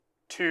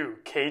Two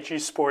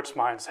KG sports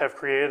minds have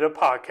created a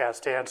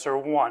podcast to answer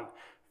one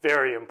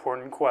very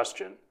important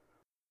question.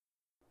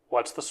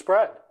 What's the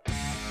spread?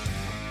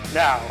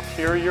 Now,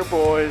 here are your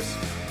boys,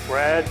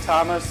 Brad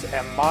Thomas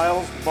and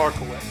Miles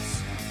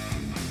Markowitz.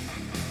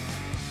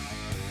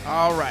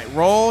 All right,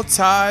 roll,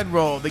 Tide,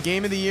 roll. The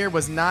game of the year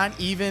was not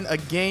even a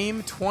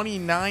game,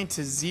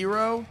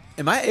 29-0.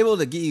 Am I able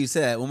to get you to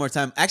say that one more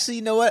time? Actually,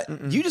 you know what?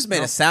 You just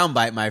made a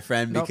soundbite, my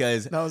friend,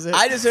 because that was it.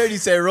 I just heard you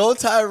say roll,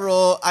 Tide,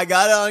 roll. I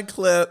got it on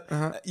clip.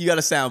 You got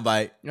a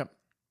soundbite. Yep.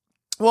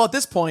 Well, at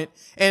this point,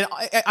 and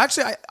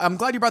I'm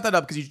glad you brought that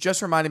up because you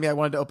just reminded me I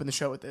wanted to open the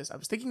show with this. I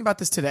was thinking about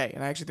this today,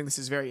 and I actually think this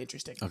is very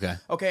interesting.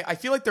 Okay, I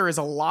feel like there is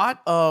a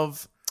lot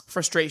of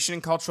frustration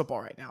in college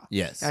football right now.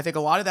 Yes. And I think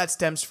a lot of that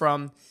stems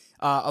from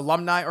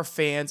alumni or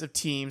fans of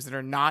teams that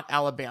are not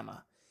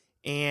Alabama.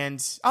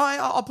 And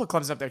I'll put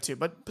Clemson up there too,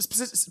 but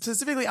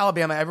specifically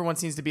Alabama, everyone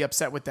seems to be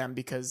upset with them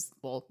because,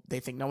 well, they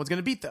think no one's going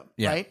to beat them,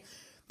 right?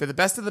 They're the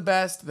best of the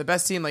best, the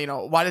best team. Like,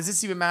 why does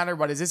this even matter?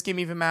 Why does this game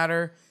even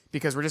matter?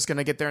 Because we're just going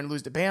to get there and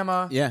lose to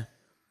Bama. Yeah.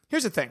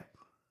 Here's the thing.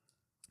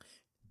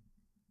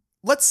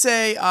 Let's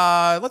say,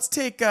 let's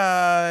take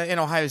an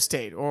Ohio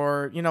State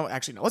or,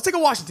 actually, no. Let's take a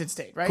Washington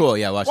State, right? Cool,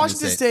 yeah,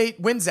 Washington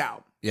State wins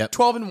out. Yep.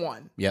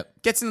 12-1.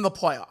 Yep. Gets into the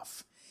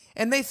playoff.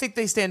 And they think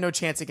they stand no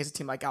chance against a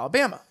team like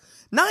Alabama.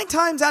 9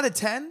 times out of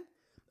 10,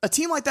 a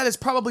team like that is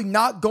probably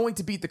not going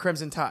to beat the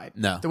Crimson Tide.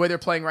 No. The way they're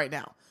playing right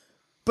now.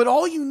 But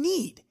all you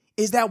need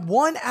is that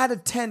 1 out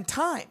of 10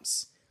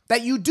 times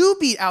that you do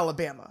beat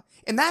Alabama.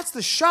 And that's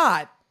the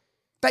shot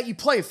that you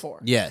play for.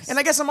 Yes. And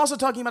I guess I'm also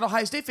talking about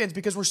Ohio State fans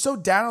because we're so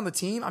down on the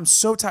team. I'm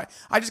so tired.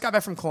 I just got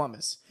back from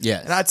Columbus.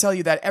 Yes. And I tell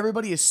you that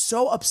everybody is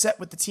so upset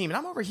with the team. And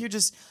I'm over here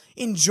just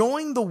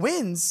enjoying the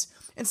wins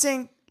and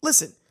saying,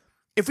 listen,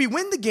 if we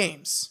win the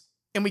games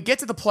and we get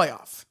to the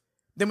playoff,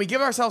 then we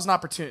give ourselves an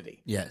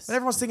opportunity. Yes. But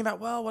everyone's thinking about,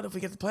 well, what if we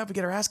get to the playoff, we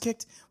get our ass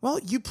kicked? Well,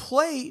 you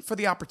play for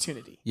the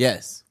opportunity.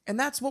 Yes. And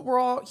that's what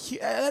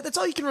that's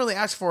all you can really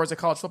ask for as a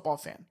college football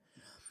fan.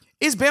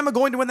 Is Bama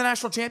going to win the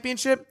national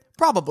championship?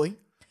 Probably.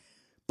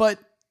 But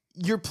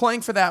you're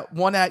playing for that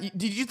one.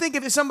 Did you think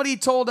if somebody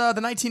told the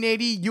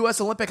 1980 U.S.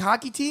 Olympic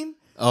hockey team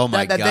Oh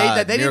my God,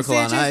 that they didn't Miracle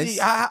stand on a chance?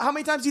 Ice. How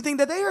many times do you think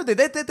that they heard that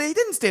they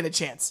didn't stand a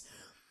chance?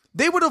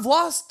 They would have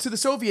lost to the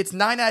Soviets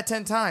 9 out of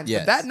 10 times.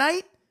 Yes. But that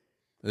night,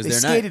 It was they their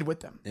skated night. with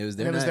them. It was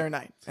their and night. It was their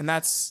night. And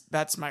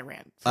that's my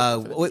rant. For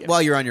the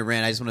While you're on your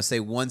rant, I just want to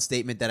say one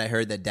statement that I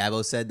heard that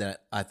Dabo said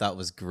that I thought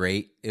was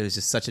great. It was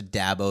just such a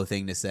Dabo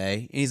thing to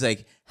say. And he's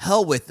like,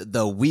 hell with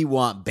the we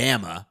want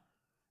Bama.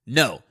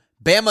 No,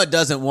 Bama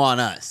doesn't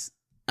want us.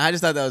 I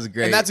just thought that was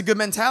great. And that's a good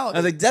mentality. I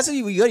was like, that's what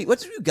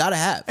you got to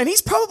have. And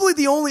he's probably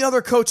the only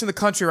other coach in the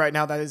country right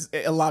now that is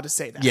allowed to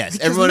say that. Yes,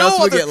 Because everyone else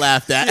will get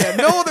laughed at. Yeah,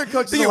 no other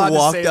coach is They allowed to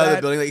walked say out of that.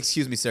 the building like,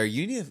 excuse me, sir,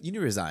 you need to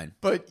resign.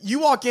 But you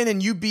walk in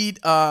and you beat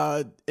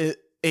a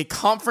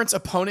conference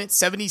opponent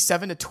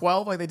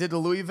 77-12 like they did to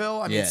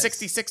Louisville. I mean, Yes.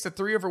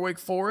 66-3 over Wake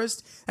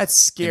Forest. That's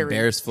scary.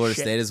 Embarrassed Florida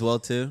shit. State as well,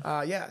 too.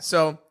 Yeah,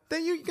 so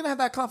then you're going to have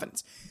that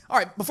confidence. All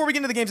right, before we get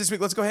into the games this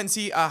week, let's go ahead and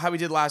see how we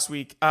did last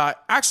week.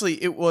 Actually,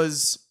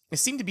 it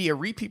seemed to be a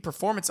repeat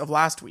performance of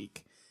last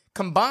week.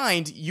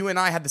 Combined, you and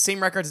I had the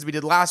same records as we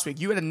did last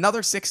week. You had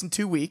another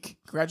 6-2 week.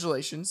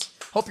 Congratulations.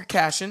 Hope you're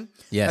cashing.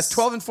 Yes.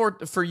 That's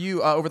 12-4 for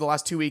you over the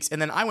last 2 weeks.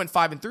 And then I went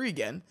 5-3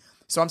 again.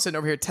 So I'm sitting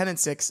over here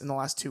 10-6 in the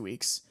last 2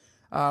 weeks.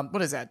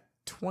 What is that?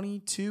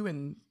 22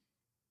 and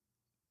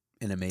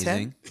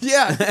amazing. 10?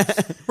 Yeah.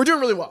 We're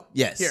doing really well.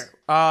 Yes. Here.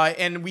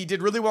 And we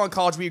did really well in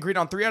college. We agreed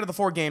on 3 out of the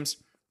 4 games.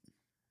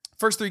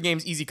 First 3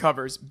 games, easy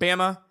covers.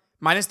 Bama,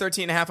 minus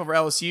 13.5 over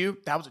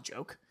LSU. That was a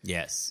joke.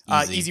 Yes.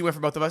 Easy win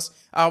for both of us.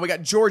 We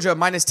got Georgia,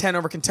 minus 10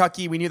 over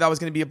Kentucky. We knew that was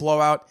going to be a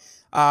blowout.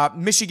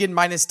 Michigan,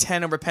 minus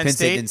 10 over Penn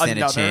State. didn't stand a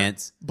Another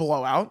chance.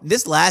 blowout.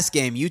 This last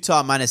game,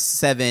 Utah minus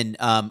 7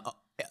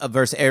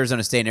 versus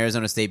Arizona State, and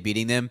Arizona State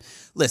beating them.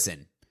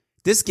 Listen,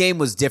 this game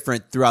was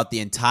different throughout the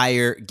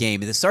entire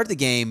game. At the start of the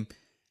game,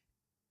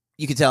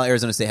 you could tell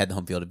Arizona State had the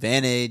home field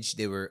advantage.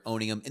 They were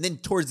owning them. And then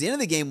towards the end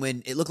of the game,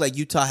 when it looked like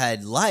Utah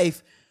had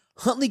life,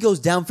 Huntley goes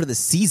down for the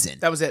season.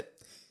 That was it.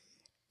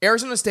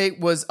 Arizona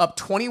State was up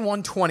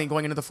 21-20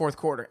 going into the fourth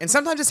quarter. And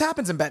sometimes this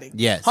happens in betting.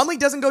 Yes. Huntley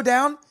doesn't go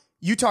down.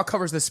 Utah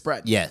covers the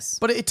spread. Yes.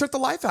 But it took the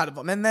life out of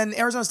them. And then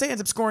Arizona State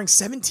ends up scoring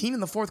 17 in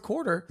the fourth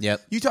quarter.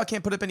 Yep. Utah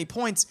can't put up any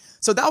points.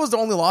 So that was the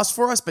only loss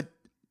for us.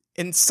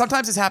 And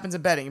sometimes this happens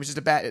in betting. It was just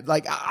a bad,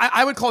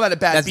 I would call that a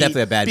bad That's beat.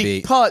 definitely a bad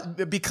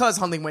beat. Because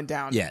Huntley went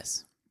down.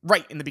 Yes.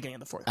 Right in the beginning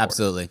of the fourth quarter.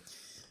 Absolutely.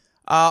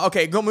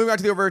 Okay, moving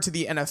over to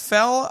the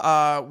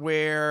NFL,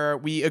 where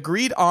we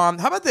agreed on.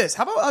 How about this?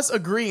 How about us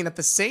agreeing that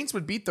the Saints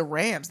would beat the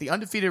Rams, the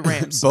undefeated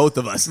Rams? Both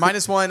of us.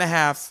 Minus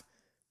 1.5.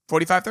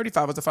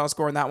 45-35 was the final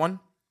score in that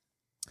one.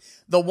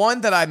 The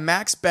one that I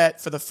max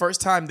bet for the first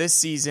time this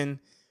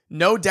season,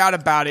 no doubt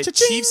about it.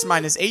 Cha-ching! Chiefs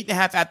minus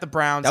 8.5 at the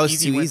Browns. That was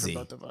easy too win easy. for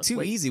both of us.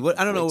 Too easy.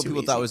 I don't know what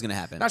people thought was going to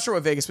happen. Not sure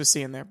what Vegas was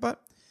seeing there, but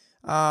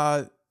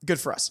good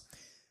for us.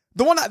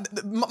 The one,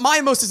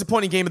 my most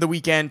disappointing game of the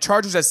weekend,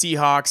 Chargers at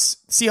Seahawks.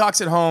 Seahawks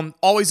at home,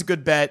 always a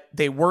good bet.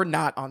 They were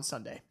not on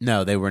Sunday.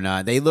 No, they were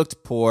not. They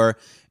looked poor.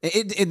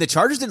 And the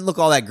Chargers didn't look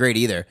all that great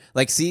either.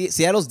 Like,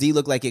 Seattle's D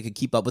looked like it could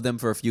keep up with them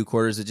for a few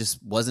quarters. It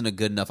just wasn't a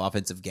good enough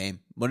offensive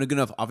game. Wasn't a good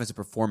enough offensive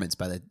performance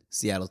by the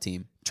Seattle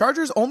team.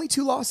 Chargers only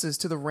 2 losses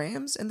to the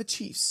Rams and the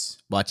Chiefs.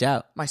 Watch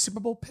out. My Super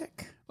Bowl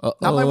pick.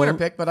 Not my winner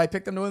pick, but I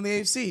picked them to win the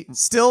AFC.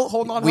 Still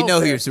holding on. We know who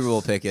there. your Super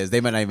Bowl pick is. They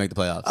might not even make the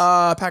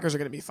playoffs. Packers are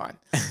going to be fine.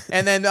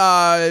 And then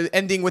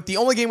ending with the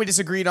only game we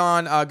disagreed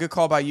on. Good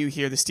call by you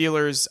here. The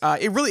Steelers.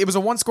 It was a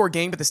 1-score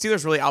game, but the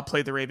Steelers really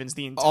outplayed the Ravens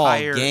the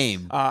entire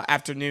game.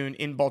 Afternoon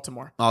in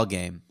Baltimore. All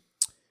game.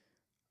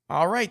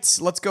 All right,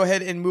 let's go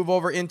ahead and move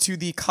over into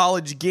the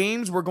college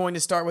games. We're going to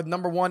start with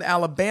number 1,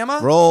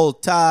 Alabama. Roll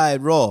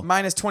Tide, roll.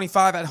 Minus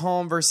 25 at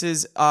home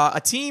versus a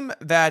team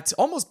that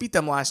almost beat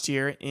them last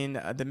year in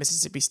the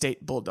Mississippi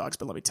State Bulldogs.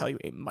 But let me tell you,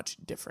 a much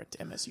different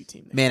MSU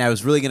team. Man, I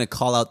was really going to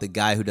call out the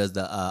guy who does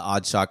the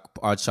Odd Shock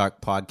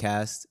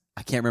podcast.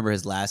 I can't remember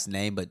his last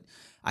name, but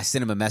I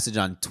sent him a message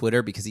on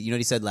Twitter because you know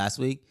what he said last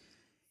week?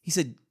 He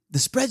said, the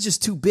spread's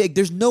just too big.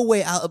 There's no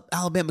way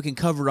Alabama can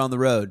cover it on the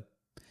road.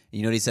 And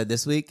you know what he said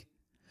this week?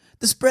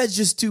 The spread's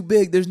just too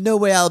big. There's no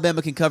way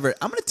Alabama can cover it.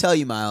 I'm going to tell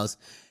you, Miles,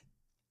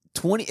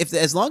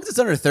 as long as it's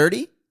under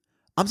 30,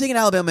 I'm taking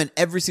Alabama in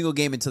every single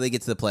game until they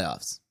get to the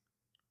playoffs.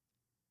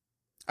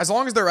 As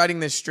long as they're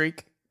riding this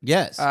streak,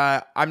 yes.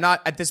 I'm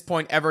not at this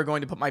point ever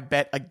going to put my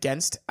bet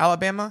against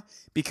Alabama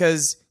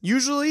because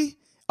usually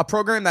a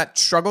program that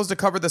struggles to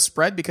cover the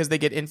spread because they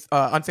get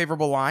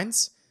unfavorable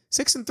lines,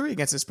 6-3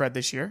 against the spread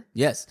this year.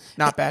 Yes.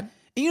 Not bad.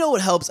 And you know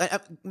what helps? I'm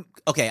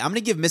going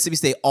to give Mississippi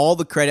State all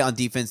the credit on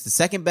defense. The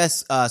second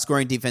best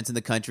scoring defense in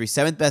the country,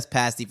 7th best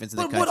pass defense in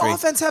the country. But what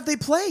offense have they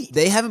played?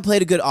 They haven't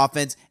played a good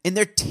offense, and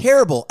they're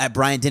terrible at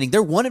Bryant-Denny.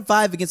 They're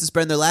 1-5 against the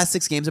spread in their last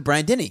 6 games at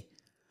Bryant-Denny.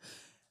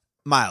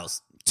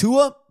 Miles,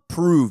 Tua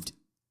proved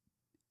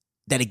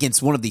that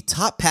against one of the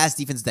top pass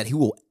defenses that he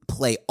will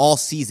play all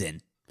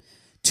season,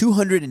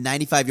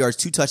 295 yards,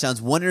 2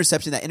 touchdowns, 1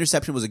 interception. That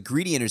interception was a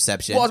greedy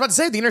interception. Well, I was about to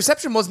say, the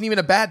interception wasn't even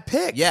a bad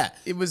pick. Yeah.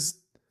 It was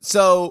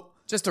so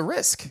just a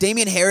risk.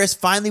 Damian Harris,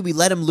 finally we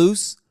let him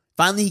loose.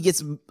 Finally, he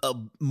gets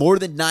more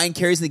than 9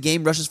 carries in the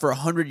game, rushes for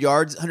 100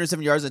 yards,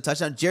 107 yards and a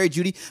touchdown. Jerry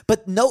Jeudy.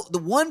 But no, the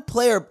one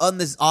player on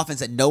this offense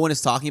that no one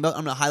is talking about,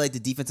 I'm going to highlight the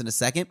defense in a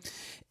second,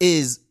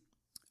 is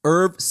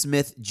Irv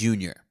Smith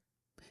Jr.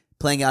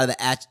 playing out of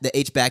the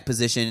H-back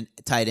position,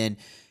 tight end.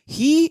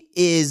 He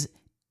is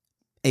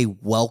a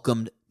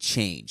welcomed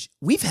change.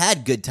 We've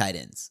had good tight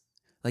ends.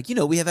 Like,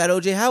 we have had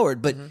O.J.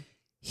 Howard, but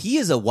he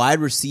is a wide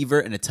receiver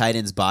in a tight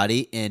end's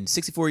body and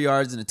 64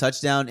 yards and a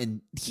touchdown,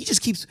 and he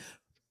just keeps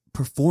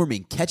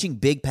performing, catching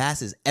big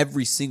passes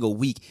every single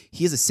week.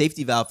 He is a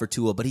safety valve for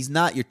Tua, but he's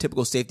not your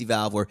typical safety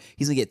valve where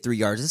he's going to get 3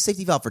 yards. It's a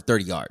safety valve for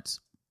 30 yards.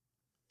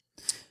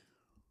 Do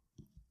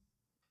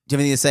you have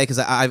anything to say? Because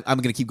I'm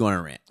going to keep going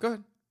on a rant. Go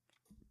ahead.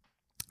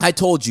 I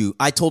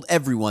told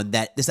everyone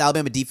that this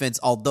Alabama defense,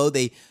 although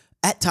they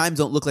at times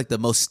don't look like the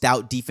most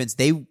stout defense,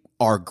 they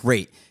are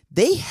great.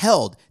 They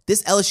held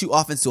this LSU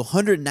offense to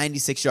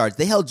 196 yards.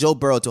 They held Joe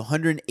Burrow to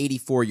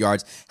 184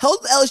 yards. Held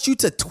LSU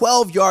to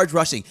 12 yards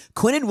rushing.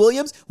 Quinnen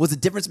Williams was a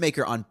difference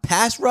maker on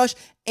pass rush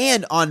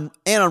and on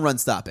run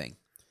stopping.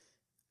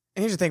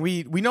 And here's the thing.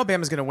 We know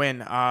Bama's going to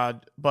win,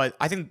 but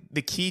I think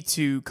the key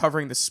to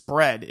covering the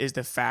spread is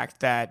the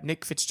fact that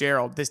Nick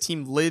Fitzgerald, this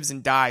team lives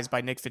and dies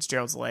by Nick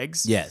Fitzgerald's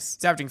legs. Yes.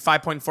 He's averaging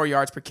 5.4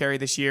 yards per carry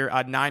this year,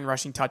 9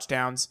 rushing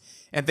touchdowns.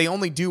 And they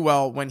only do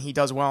well when he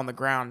does well on the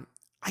ground.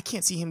 I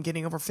can't see him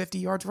getting over 50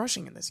 yards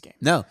rushing in this game.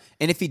 No.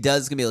 And if he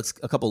does, it's going to be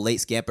a couple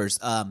late scampers.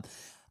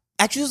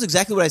 Actually, that's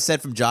exactly what I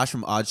said from Josh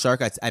from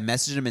Oddshark. I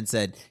messaged him and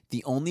said,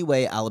 the only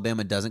way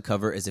Alabama doesn't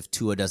cover is if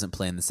Tua doesn't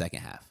play in the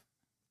second half.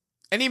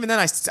 And even then,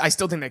 I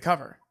still think they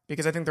cover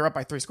because I think they're up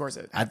by 3 scores.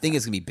 I think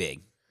it's going to be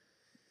big.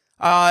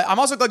 I'm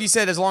also glad you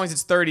said as long as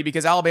it's 30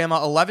 because Alabama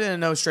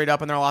 11-0 straight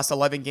up in their last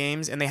 11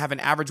 games, and they have an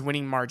average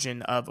winning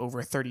margin of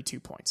over 32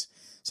 points.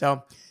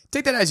 So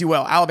take that as you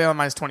will. Alabama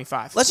minus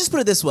 25. Let's just put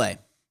it this way.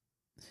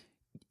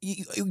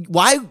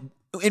 Why,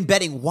 in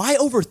betting, why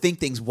overthink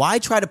things? Why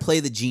try to play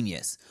the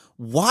genius?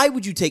 Why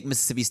would you take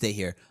Mississippi State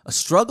here? A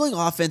struggling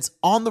offense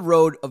on the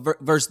road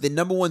versus the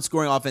number 1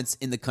 scoring offense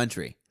in the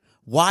country.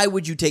 Why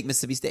would you take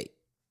Mississippi State?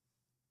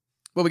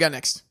 What we got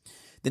next?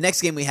 The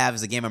next game we have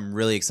is a game I'm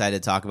really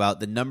excited to talk about.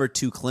 The number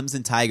 2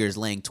 Clemson Tigers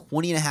laying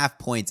 20.5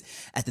 points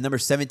at the number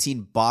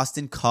 17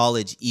 Boston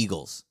College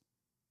Eagles.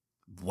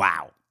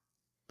 Wow.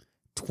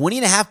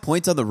 20.5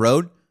 points on the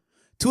road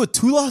to a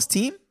 2-loss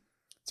team?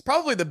 It's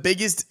probably the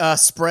biggest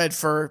spread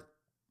for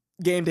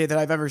game day that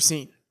I've ever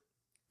seen.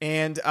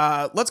 And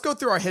let's go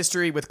through our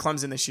history with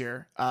Clemson this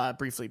year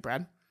briefly,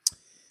 Brad.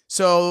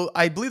 So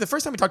I believe the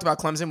first time we talked about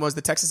Clemson was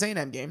the Texas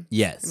A&M game.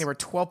 Yes. And they were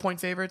 12-point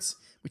favorites.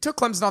 We took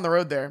Clemson on the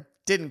road there.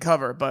 Didn't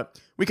cover, but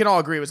we can all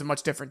agree it was a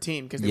much different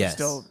team because they were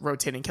still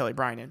rotating Kelly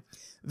Bryant in.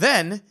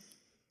 Then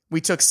we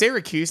took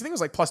Syracuse. I think it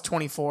was like plus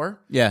 24.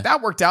 Yeah.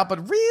 That worked out,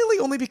 but really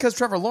only because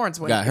Trevor Lawrence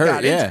got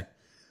hurt. Injured.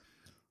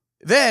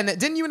 Then,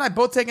 didn't you and I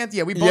both take NC?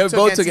 Yeah, we both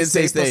took NC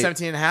State plus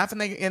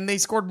 17.5, and they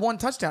scored 1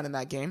 touchdown in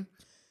that game.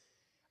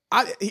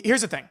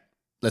 Here's the thing.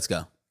 Let's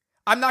go.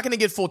 I'm not going to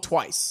get fooled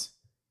twice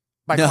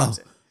by No.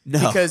 Clemson. No.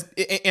 Because,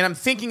 and I'm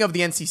thinking of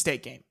the NC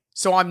State game.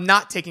 So I'm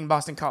not taking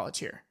Boston College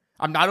here.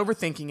 I'm not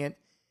overthinking it.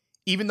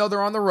 Even though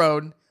they're on the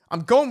road,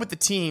 I'm going with the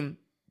team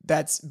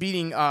that's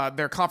beating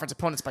their conference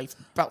opponents by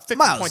about 50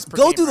 Miles, points per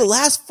go game. through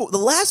the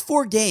last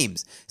four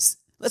games.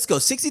 Let's go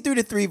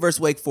 63-3 versus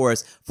Wake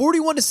Forest,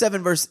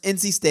 41-7 versus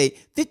NC State,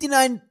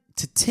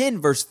 59-10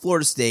 versus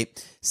Florida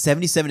State,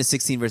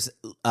 77-16 versus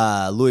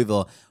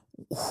Louisville.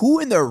 Who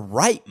in their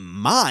right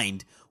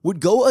mind would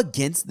go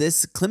against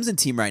this Clemson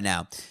team right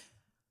now?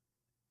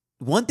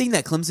 One thing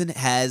that Clemson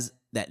has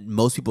that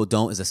most people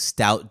don't is a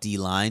stout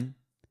D-line.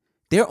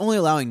 They're only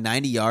allowing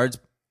 90 yards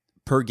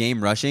per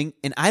game rushing,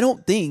 and I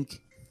don't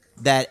think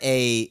that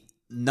a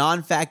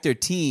non-factor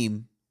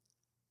team,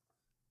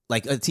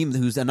 like a team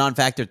who's a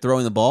non-factor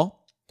throwing the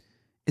ball,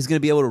 is going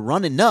to be able to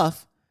run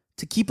enough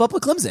to keep up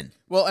with Clemson.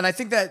 Well, and I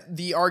think that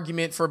the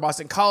argument for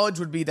Boston College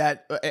would be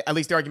that, at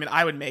least the argument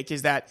I would make,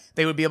 is that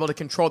they would be able to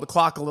control the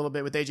clock a little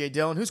bit with A.J.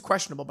 Dillon, who's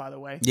questionable, by the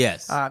way.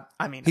 Yes. I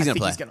think he's going to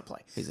play.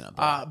 He's going to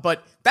play.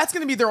 But that's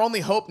going to be their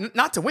only hope,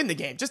 not to win the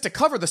game, just to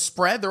cover the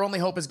spread. Their only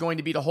hope is going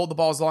to be to hold the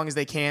ball as long as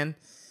they can,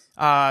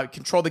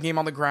 control the game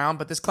on the ground.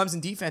 But this Clemson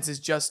defense is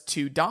just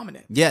too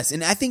dominant. Yes,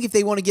 and I think if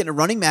they want to get in a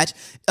running match,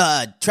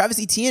 Travis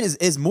Etienne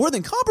is more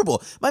than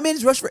comparable. My man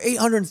has rushed for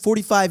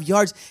 845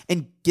 yards,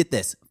 and get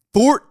this,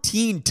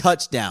 14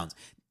 touchdowns.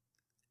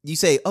 You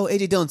say, oh,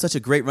 A.J. Dillon's such a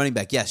great running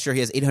back. Yeah, sure,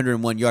 he has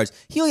 801 yards.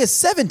 He only has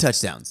 7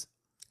 touchdowns.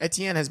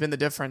 Etienne has been the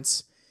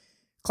difference.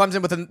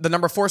 Clemson with the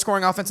number 4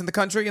 scoring offense in the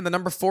country and the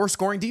number 4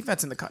 scoring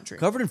defense in the country.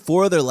 Covered in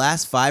 4 of their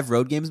last 5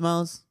 road games,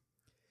 Miles?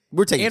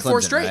 We're taking and Clemson,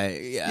 4 straight.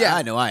 right? Yeah,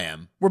 I know I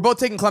am. We're both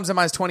taking Clemson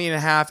minus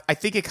 20.5. I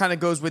think it kind of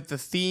goes with the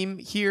theme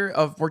here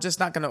of we're just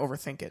not going to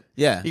overthink it.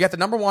 Yeah. You got the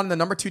number 1 and the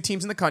number 2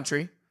 teams in the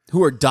country.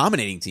 Who are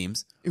dominating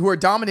teams. Who are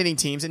dominating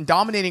teams and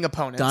dominating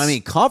opponents.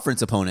 Dominating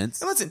conference opponents.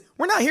 And listen,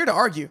 we're not here to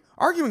argue.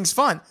 Arguing's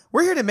fun.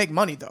 We're here to make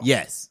money, though.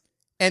 Yes.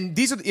 And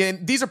these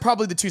are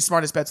probably the 2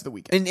 smartest bets of the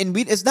weekend. And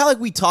it's not like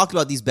we talked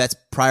about these bets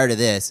prior to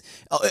this.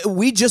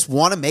 We just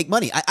want to make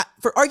money.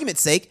 For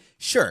argument's sake,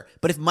 sure.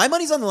 But if my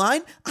money's on the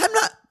line, I'm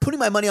not putting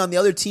my money on the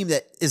other team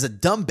that is a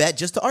dumb bet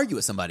just to argue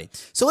with somebody.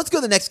 So let's go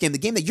to the next game, the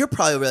game that you're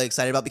probably really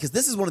excited about because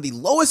this is one of the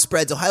lowest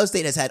spreads Ohio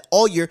State has had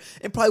all year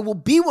and probably will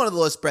be one of the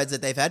lowest spreads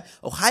that they've had.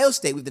 Ohio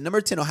State with the number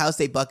 10 Ohio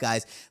State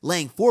Buckeyes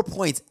laying 4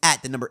 points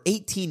at the number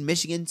 18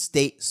 Michigan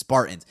State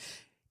Spartans.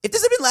 If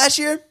this had been last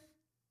year,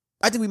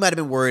 I think we might have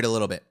been worried a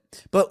little bit.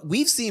 But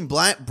we've seen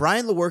Brian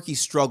Lewerke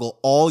struggle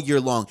all year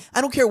long.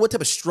 I don't care what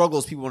type of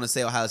struggles people want to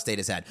say Ohio State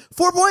has had.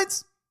 4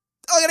 points?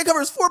 All I got to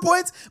cover is 4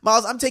 points?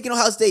 Miles, I'm taking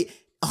Ohio State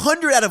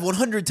 100 out of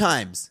 100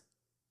 times.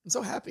 I'm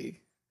so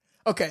happy.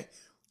 Okay.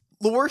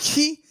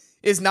 Lewerke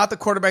is not the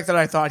quarterback that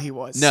I thought he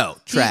was. No,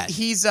 trash.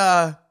 He's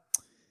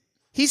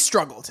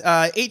struggled.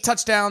 8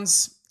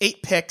 touchdowns,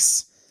 8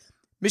 picks.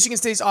 Michigan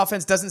State's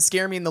offense doesn't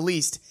scare me in the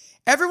least.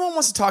 Everyone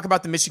wants to talk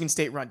about the Michigan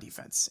State run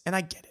defense, and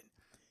I get it.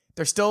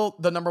 They're still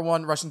the number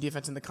 1 rushing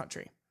defense in the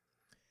country.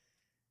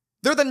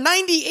 They're the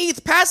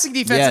 98th passing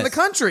defense in the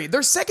country.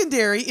 Their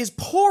secondary is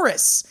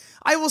porous.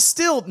 I will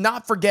still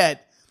not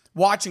forget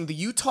watching the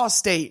Utah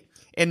State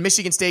and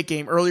Michigan State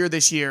game earlier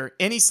this year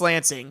in East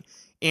Lansing,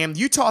 and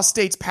Utah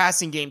State's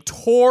passing game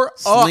tore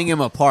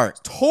him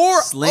apart.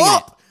 Sling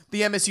up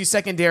the MSU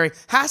secondary.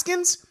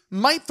 Haskins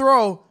might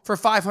throw for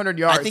 500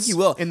 yards. I think he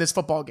will in this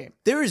football game.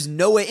 There's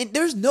no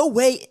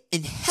way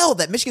in hell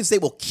that Michigan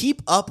State will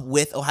keep up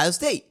with Ohio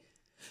State.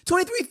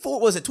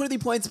 23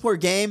 points per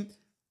game.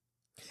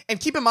 And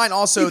keep in mind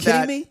also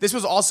that me? this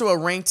was also a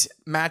ranked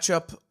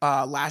matchup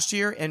last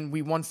year, and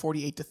we won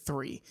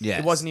 48-3. Yes.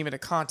 It wasn't even a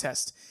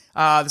contest.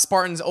 The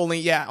Spartans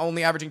only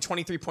averaging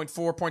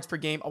 23.4 points per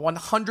game,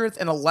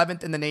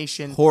 111th in the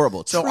nation.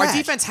 Horrible. So Trash. our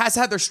defense has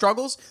had their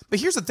struggles, but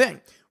here's the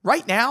thing.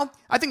 Right now,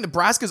 I think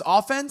Nebraska's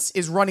offense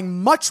is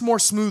running much more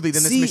smoothly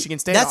than this Michigan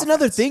State That's offense.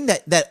 another thing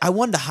that I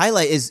wanted to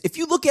highlight is if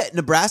you look at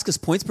Nebraska's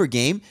points per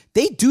game,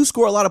 they do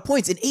score a lot of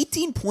points. And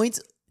 18 points,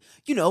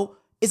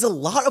 is a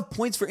lot of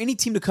points for any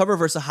team to cover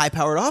versus a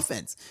high-powered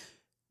offense.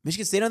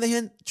 Michigan State, on the other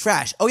hand,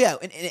 trash. Oh, yeah,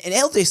 and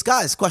LJ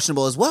Scott is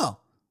questionable as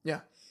well.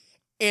 Yeah.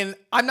 And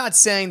I'm not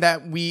saying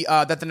that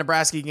that the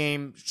Nebraska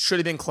game should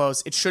have been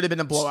close. It should have been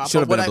a blowout.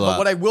 But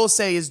what I will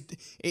say is,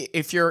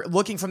 if you're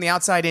looking from the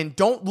outside in,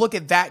 don't look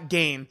at that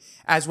game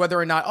as whether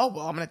or not, I'm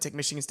going to take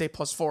Michigan State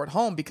 +4 at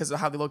home because of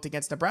how they looked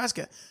against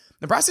Nebraska.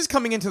 Nebraska's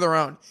coming into their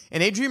own,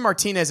 and Adrian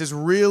Martinez is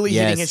really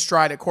hitting his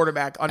stride at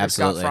quarterback under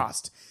Scott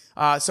Frost.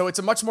 So it's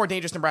a much more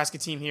dangerous Nebraska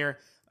team here.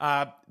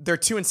 Their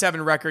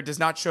 2-7 record does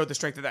not show the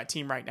strength of that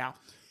team right now.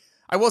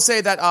 I will say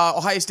that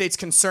Ohio State's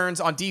concerns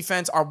on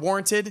defense are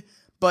warranted,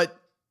 but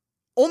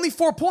only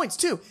 4 points,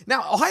 too.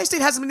 Now, Ohio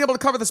State hasn't been able to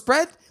cover the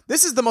spread.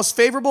 This is the most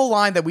favorable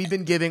line that we've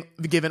been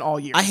given all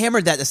year. I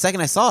hammered that the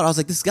second I saw it. I was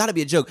like, this has got to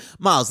be a joke.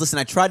 Miles, listen,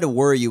 I tried to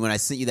worry you when I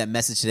sent you that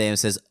message today and it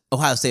says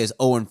Ohio State is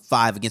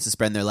 0-5 against the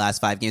spread in their last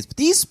 5 games. But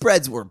these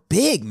spreads were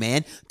big,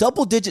 man.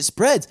 Double-digit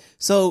spreads.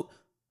 So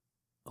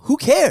who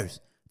cares?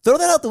 Throw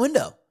that out the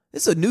window.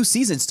 This is a new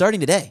season starting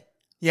today.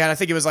 Yeah, and I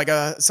think it was like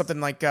something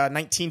like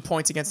 19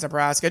 points against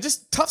Nebraska.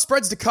 Just tough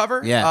spreads to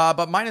cover. Yeah.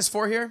 But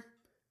 -4 here,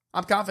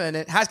 I'm confident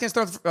in it. Haskins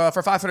throws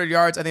for 500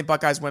 yards. I think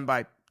Buckeyes win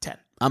by 10.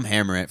 I'm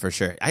hammering it for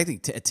sure. I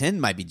think 10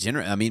 might be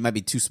generous. I mean, it might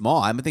be too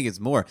small. I think it's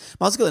more.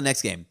 But let's go to the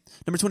next game.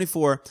 Number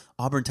 24,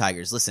 Auburn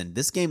Tigers. Listen,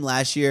 this game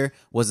last year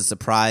was a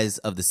surprise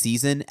of the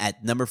season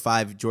at number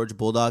 5, Georgia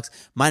Bulldogs.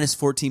 Minus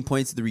 14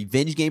 points. The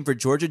revenge game for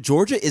Georgia.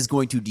 Georgia is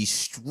going to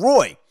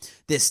destroy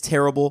this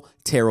terrible,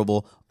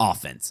 terrible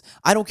offense.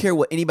 I don't care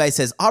what anybody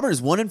says. Auburn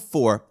is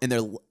 1-4 in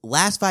their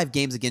last 5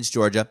 games against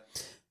Georgia.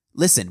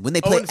 Listen, when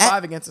they play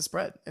 0-5 against the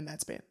spread in that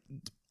span.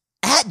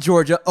 At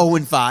Georgia,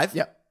 0-5.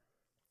 Yep.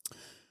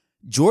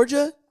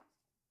 Georgia,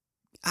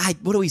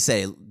 what do we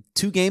say?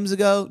 2 games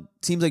ago,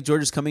 seems like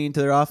Georgia's coming into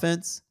their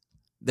offense.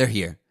 They're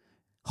here.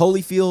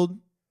 Holyfield,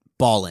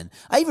 ballin'.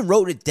 I even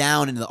wrote it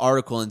down in the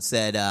article and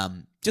said,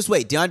 just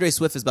wait, DeAndre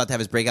Swift is about to have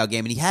his breakout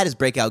game, and he had his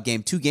breakout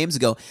game 2 games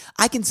ago.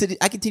 I continue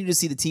to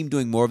see the team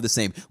doing more of the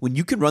same. When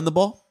you can run the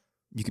ball,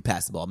 you can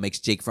pass the ball. It makes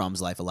Jake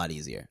Fromm's life a lot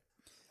easier.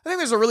 I think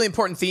there's a really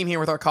important theme here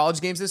with our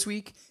college games this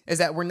week is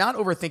that we're not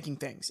overthinking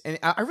things. And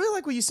I really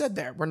like what you said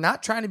there. We're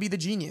not trying to be the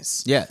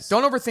genius. Yes.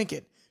 Don't overthink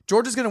it.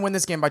 Georgia's going to win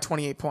this game by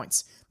 28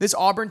 points. This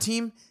Auburn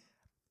team,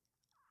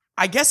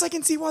 I guess I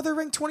can see why they're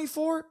ranked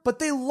 24, but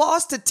they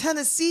lost to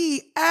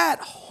Tennessee at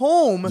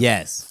home.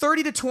 Yes.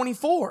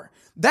 30-24.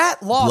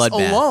 That loss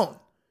Bloodbath.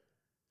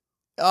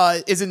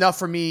 alone is enough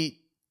for me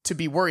to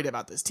be worried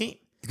about this team.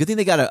 Good thing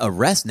they got a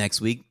rest next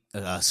week,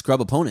 a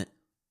scrub opponent.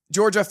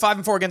 Georgia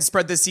 5-4 against the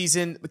spread this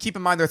season. But keep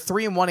in mind they're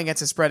 3-1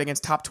 against the spread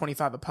against top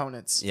 25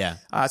 opponents. Yeah.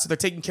 So they're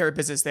taking care of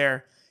business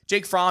there.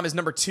 Jake Fromm is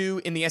number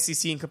 2 in the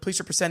SEC in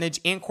completion percentage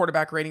and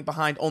quarterback rating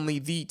behind only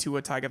the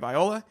Tua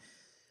Tagovailoa.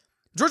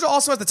 Georgia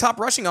also has the top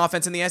rushing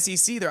offense in the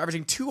SEC. They're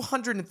averaging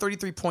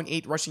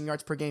 233.8 rushing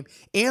yards per game.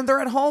 And they're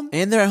at home.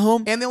 And they're at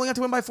home. And they only have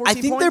to win by 14 I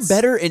think points.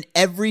 they're better in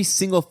every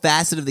single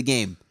facet of the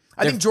game.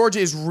 I think Georgia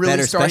is really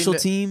better starting special to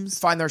teams.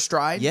 find their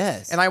stride.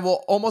 Yes. And I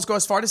will almost go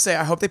as far to say,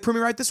 I hope they prove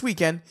me right this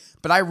weekend,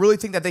 but I really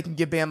think that they can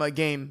give Bama a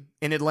game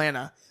in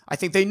Atlanta. I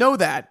think they know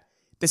that.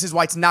 This is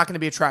why it's not going to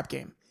be a trap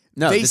game.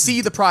 No, they see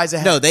the prize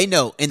ahead. No, they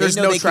know. And There's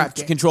they know no they trap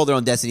can game. control their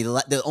own destiny.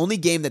 The only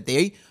game that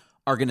they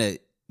are going to,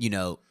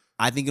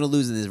 I think going to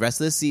lose in the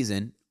rest of the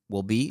season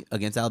will be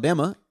against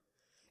Alabama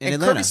in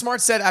Atlanta. Kirby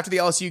Smart said after the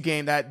LSU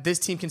game that this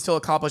team can still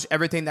accomplish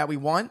everything that we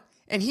want.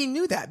 And he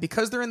knew that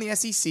because they're in the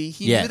SEC.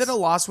 He knew that a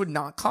loss would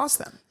not cost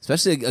them.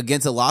 Especially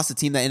against a loss, a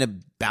team that ended up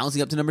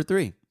bouncing up to number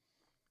 3.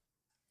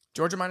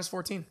 Georgia minus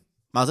 14.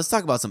 Miles, let's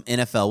talk about some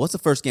NFL. What's the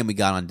first game we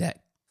got on deck?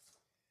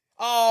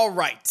 All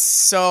right.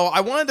 So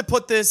I wanted to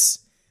put this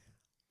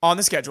on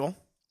the schedule.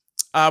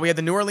 We had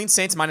the New Orleans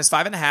Saints minus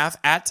 5.5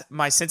 at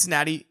my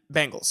Cincinnati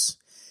Bengals.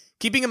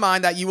 Keeping in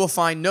mind that you will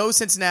find no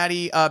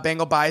Cincinnati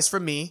Bengal bias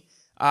from me.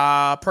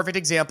 Perfect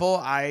example.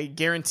 I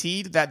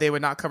guaranteed that they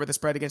would not cover the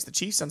spread against the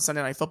Chiefs on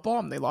Sunday Night Football,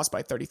 and they lost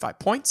by 35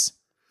 points.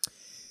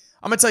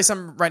 I'm going to tell you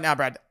something right now,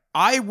 Brad.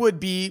 I would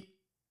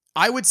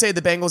say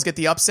the Bengals get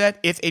the upset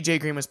if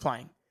AJ Green was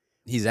playing.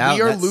 He's out.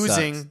 We are That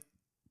losing sucks.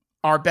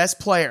 our best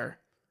player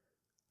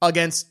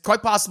against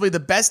quite possibly the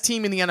best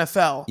team in the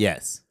NFL.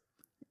 Yes.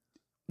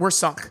 We're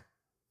sunk.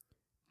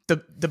 The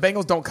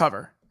Bengals don't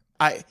cover.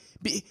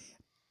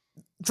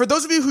 For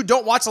those of you who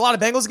don't watch a lot of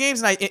Bengals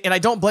games, and I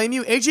don't blame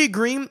you, AJ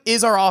Green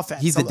is our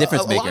offense. He's the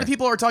difference maker. A lot of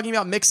people are talking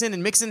about Mixon,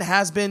 and Mixon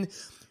has been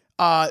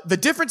the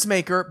difference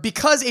maker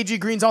because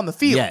AJ Green's on the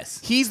field. Yes.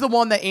 He's the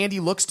one that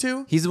Andy looks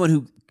to. He's the one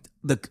who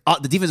the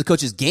defensive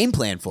coach's game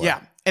plan for.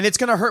 Yeah. And it's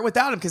going to hurt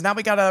without him because now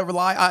we got to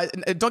rely.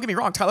 Don't get me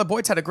wrong, Tyler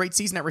Boyd's had a great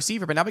season at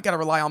receiver, but now we got to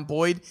rely on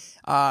Boyd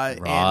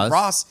and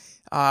Ross.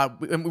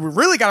 We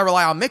really got to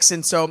rely on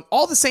Mixon. So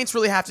all the Saints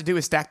really have to do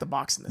is stack the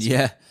box in this.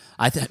 Yeah.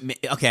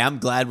 Okay, I'm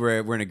glad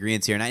we're in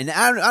agreement here. And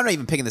I'm not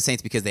even picking the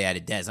Saints because they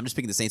added Dez. I'm just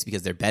picking the Saints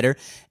because they're better.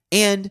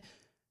 And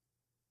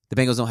the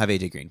Bengals don't have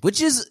AJ Green,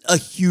 which is a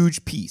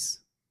huge piece.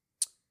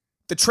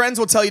 The trends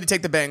will tell you to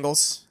take the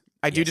Bengals.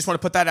 I do just want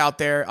to put that out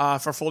there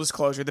for full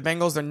disclosure. The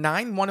Bengals, they're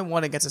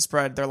 9-1-1 against the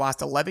spread. Their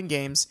last 11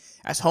 games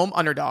as home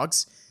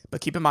underdogs.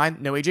 But keep in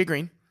mind, no AJ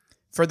Green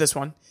for this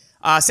one.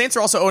 Saints are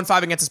also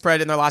 0-5 against the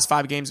spread in their last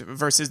 5 games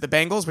versus the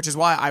Bengals, which is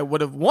why I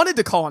would have wanted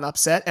to call an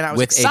upset, and I was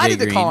With excited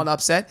AJ to call Green. an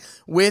upset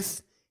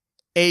with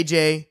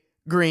AJ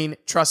Green.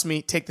 Trust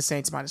me, take the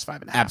Saints minus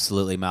 5.5.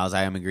 Absolutely, Miles.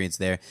 I am in agreement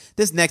there.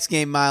 This next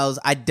game, Miles,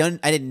 I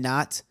did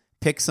not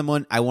pick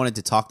someone. I wanted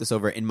to talk this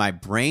over in my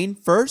brain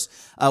first.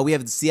 We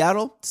have the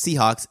Seattle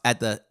Seahawks at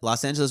the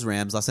Los Angeles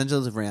Rams. Los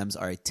Angeles Rams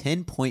are a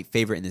 10-point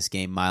favorite in this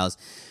game, Miles.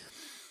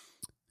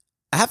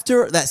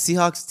 After that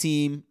Seahawks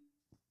team,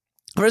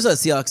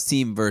 versus the Seahawks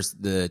team versus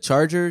the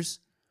Chargers,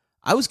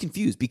 I was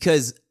confused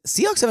because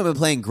Seahawks haven't been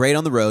playing great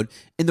on the road,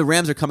 and the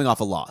Rams are coming off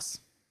a loss.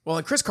 Well,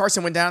 and Chris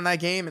Carson went down in that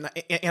game,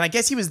 and I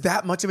guess he was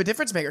that much of a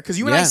difference maker because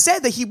you and I Yeah. said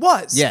that he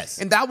was. Yes.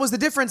 And that was the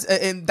difference,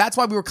 and that's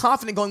why we were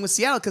confident going with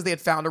Seattle because they had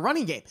found a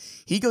running game.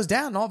 He goes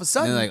down, and all of a And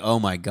sudden, they're like,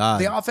 oh my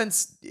God. the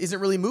offense isn't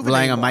really moving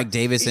Relying on anymore. Mike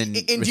Davis and do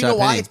you Rashad know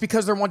why? Penny. It's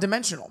because they're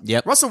one-dimensional.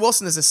 Yep. Russell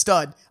Wilson is a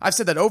stud. I've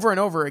said that over and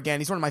over again.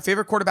 He's one of my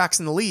favorite quarterbacks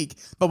in the league.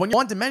 But when you're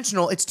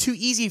one-dimensional, it's too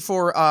easy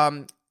for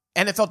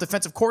NFL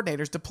defensive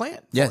coordinators to plan.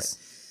 Yes.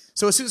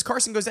 So as soon as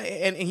Carson goes down,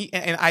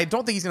 and I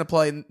don't think he's going to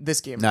play in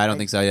this game. No, I don't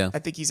think so, yeah. I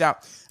think he's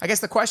out. I guess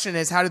the question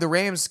is, how do the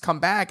Rams come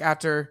back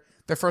after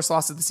their first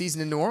loss of the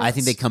season in New Orleans? I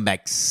think they come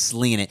back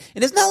slinging it.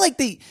 And it's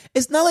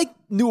not like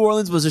New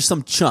Orleans was just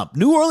some chump.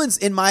 New Orleans,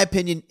 in my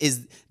opinion,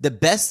 is the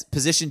best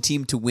positioned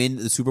team to win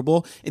the Super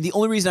Bowl. And the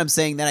only reason I'm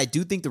saying that, I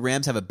do think the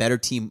Rams have a better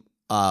team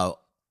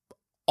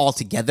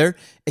altogether.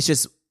 It's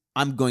just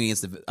I'm going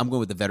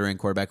with the veteran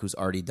quarterback who's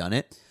already done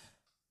it.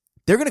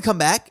 They're going to come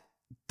back.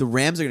 The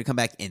Rams are going to come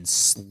back and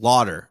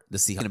slaughter the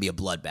Seahawks. It's going to be a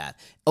bloodbath.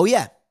 Oh,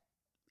 yeah.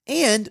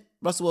 And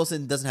Russell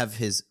Wilson doesn't have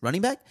his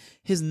running back.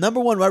 His number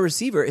one wide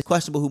receiver is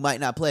questionable, who might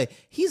not play.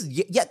 He's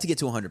yet to get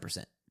to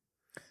 100%.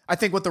 I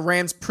think what the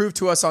Rams proved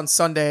to us on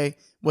Sunday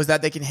was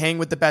that they can hang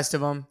with the best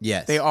of them.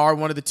 Yes. They are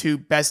one of the two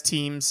best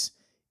teams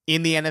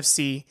in the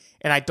NFC,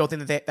 and I don't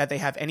think that they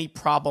have any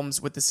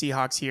problems with the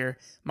Seahawks here,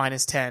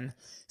 -10.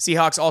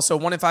 Seahawks also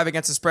 1-5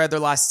 against the spread. Their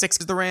last 6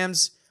 is the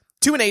Rams.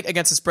 2-8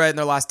 against the spread in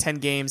their last 10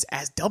 games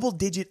as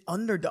double-digit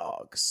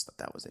underdogs.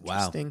 That was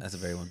interesting. Wow, that's a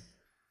very one.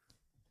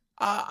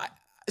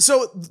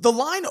 So the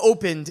line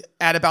opened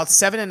at about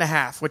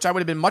 7.5, which I would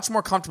have been much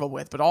more comfortable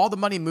with, but all the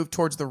money moved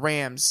towards the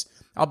Rams.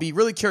 I'll be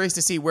really curious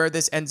to see where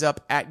this ends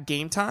up at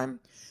game time.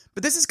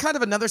 But this is kind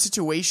of another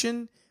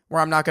situation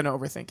where I'm not going to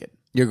overthink it.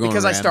 You're going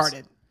because with I Rams?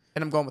 started,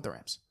 and I'm going with the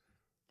Rams.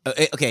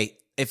 Okay,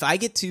 if I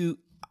get to...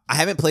 I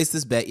haven't placed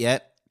this bet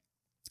yet.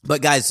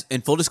 But guys,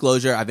 in full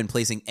disclosure, I've been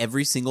placing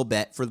every single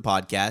bet for the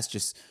podcast.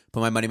 Just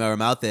put my money where my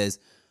mouth is.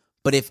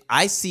 But if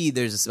I see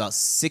there's about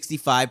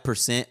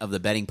 65% of the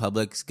betting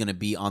public's going to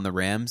be on the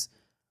Rams,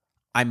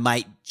 I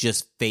might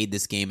just fade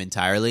this game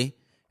entirely,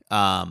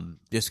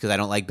 just because I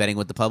don't like betting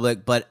with the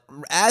public. But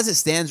as it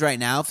stands right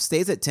now, if it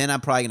stays at 10,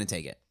 I'm probably going to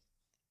take it.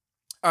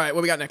 All right,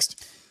 what we got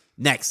next?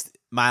 Next,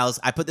 Miles,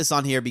 I put this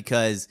on here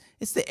because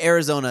it's the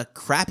Arizona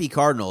crappy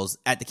Cardinals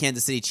at the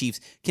Kansas City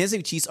Chiefs. Kansas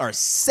City Chiefs are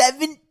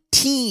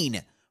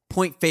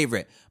 17-point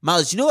favorite.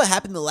 Miles, you know what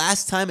happened the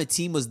last time a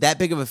team was that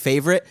big of a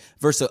favorite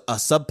versus a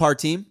subpar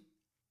team?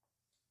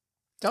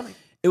 Tell me.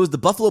 It was the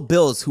Buffalo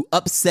Bills who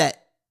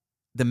upset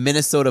the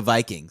Minnesota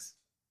Vikings.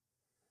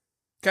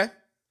 Okay.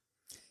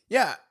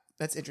 Yeah,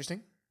 that's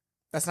interesting.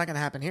 That's not going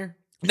to happen here.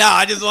 No,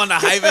 I just wanted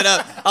to hype it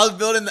up.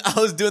 I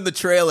was doing the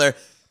trailer.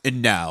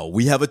 And now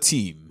we have a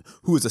team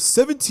who is a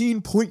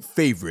 17-point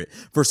favorite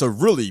versus a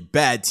really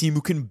bad team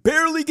who can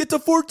barely get to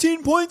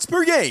 14 points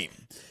per game.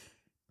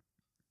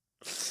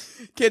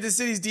 Kansas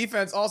City's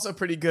defense also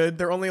pretty good.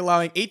 They're only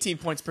allowing 18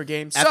 points per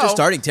game. After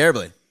starting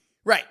terribly.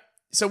 Right.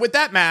 So with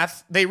that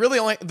math,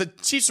 the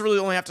Chiefs really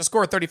only have to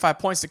score 35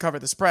 points to cover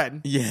the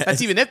spread. Yeah.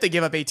 That's even if they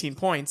give up 18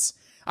 points.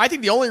 I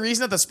think the only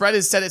reason that the spread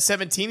is set at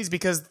 17 is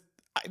because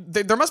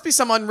there must be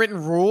some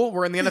unwritten rule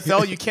where in the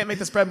NFL you can't make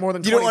the spread more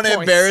than 20 points. You don't want to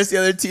embarrass the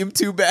other team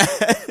too bad.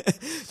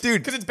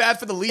 Dude. Because it's bad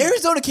for the league.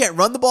 Arizona can't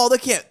run the ball. They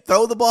can't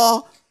throw the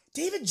ball.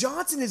 David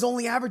Johnson is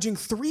only averaging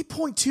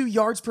 3.2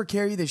 yards per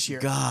carry this year.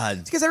 God.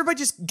 It's because everybody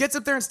just gets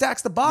up there and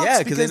stacks the box.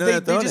 Yeah, because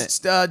they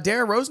just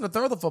dare Rosen to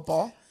throw the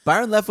football.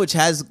 Byron Leftwich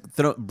has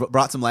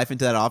brought some life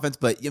into that offense,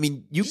 but I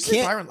mean, you Did can't.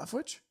 Say Byron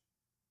Leftwich?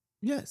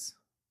 Yes,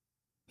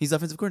 he's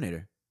offensive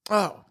coordinator.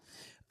 Oh,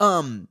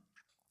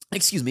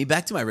 excuse me.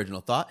 Back to my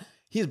original thought.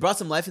 He has brought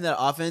some life into that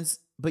offense,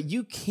 but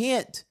you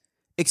can't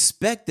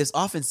expect this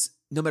offense,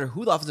 no matter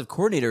who the offensive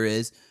coordinator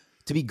is,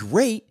 to be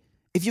great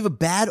if you have a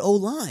bad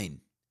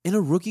O-line and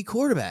a rookie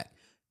quarterback.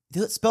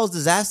 That spells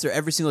disaster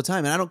every single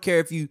time, and I don't care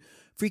if you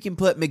freaking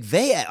put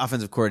McVay at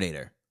offensive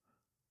coordinator.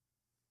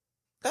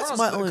 The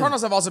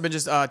Cardinals have also been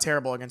just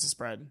terrible against the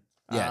spread.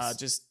 Yes.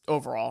 Just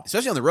overall.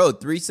 Especially on the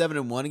road,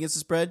 3-7-1 against the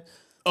spread.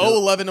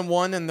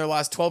 11-1 in their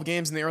last 12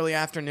 games in the early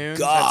afternoon.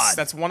 God.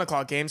 That's 1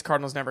 o'clock games.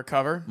 Cardinals never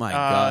cover. My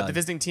God. The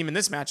visiting team in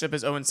this matchup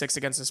is 0-6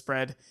 against the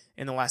spread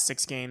in the last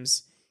 6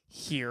 games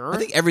here. I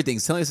think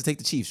everything's telling us to take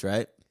the Chiefs,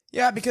 right?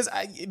 Yeah, because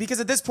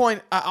at this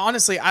point,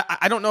 honestly,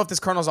 I don't know if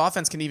this Cardinals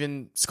offense can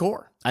even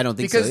score. I don't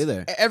think so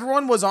either.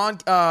 Everyone was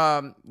kind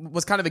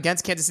of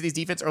against Kansas City's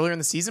defense earlier in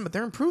the season, but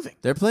they're improving.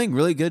 They're playing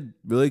really good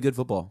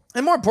football.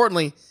 And more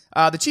importantly,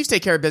 the Chiefs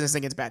take care of business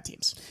against bad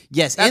teams.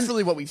 Yes, that's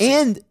really what we've seen.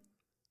 And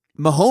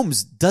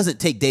Mahomes doesn't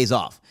take days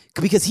off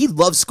because he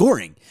loves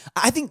scoring.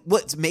 I think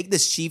what's made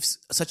this Chiefs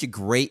such a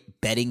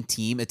great betting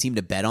team, a team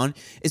to bet on,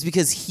 is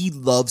because he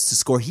loves to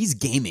score. He's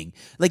gaming.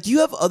 Like, you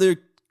have other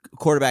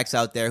quarterbacks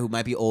out there who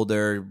might be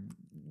older.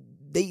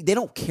 They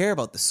don't care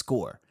about the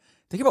score.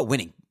 They care about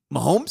winning.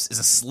 Mahomes is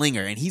a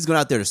slinger, and he's going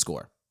out there to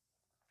score.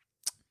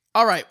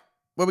 All right.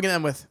 What are we going to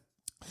end with?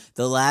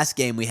 The last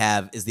game we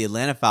have is the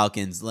Atlanta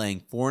Falcons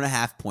laying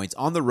 4.5 points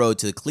on the road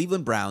to the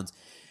Cleveland Browns.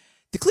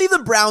 The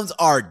Cleveland Browns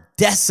are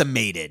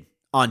decimated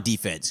on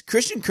defense.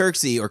 Christian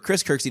Kirksey, or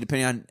Chris Kirksey,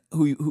 depending on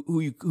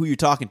who you're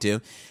talking to,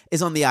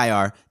 is on the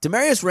IR.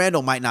 Demarius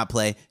Randall might not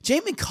play.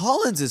 Jamin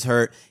Collins is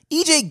hurt.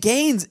 EJ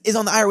Gaines is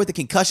on the IR with a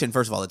concussion.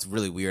 First of all, it's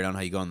really weird. I don't know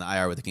how you go on the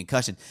IR with a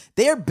concussion.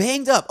 They are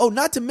banged up. Oh,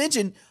 not to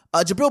mention,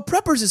 Jabril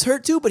Peppers is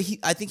hurt too, but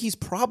I think he's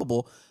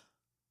probable.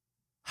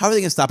 How are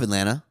they going to stop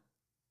Atlanta?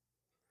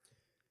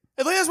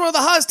 Atlanta's one of the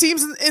hottest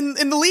teams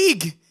in the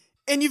league.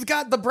 And you've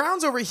got the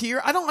Browns over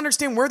here. I don't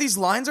understand where these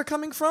lines are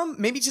coming from.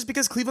 Maybe just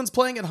because Cleveland's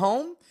playing at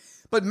home.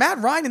 But Matt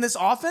Ryan in this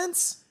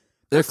offense,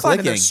 they're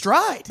finding their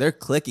stride. They're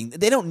clicking.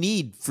 They don't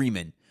need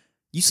Freeman.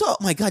 You saw,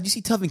 my God, you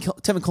see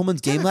Tevin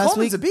Coleman's game last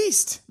week? Coleman's a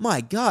beast.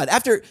 My God.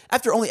 After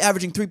only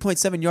averaging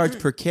 3.7 yards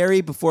per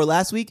carry before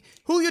last week.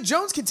 Julio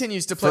Jones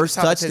continues to play first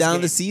touchdown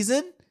of the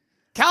season.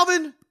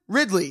 Calvin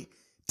Ridley,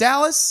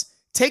 Dallas,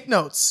 take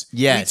notes.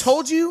 Yes. We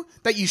told you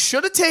that you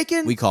should have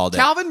taken we called it.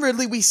 Calvin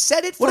Ridley. We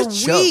said it for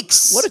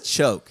weeks. What a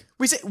choke.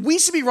 We said we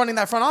should be running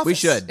that front office. We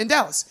should. In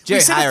Dallas. Jerry,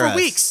 we said it for hire us.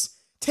 weeks.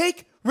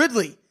 Take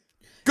Ridley.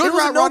 Good it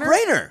was route a runner.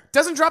 no-brainer.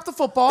 Doesn't drop the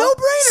football.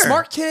 No-brainer.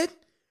 Smart kid.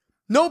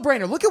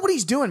 No-brainer. Look at what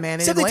he's doing, man.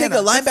 Except they take a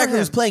linebacker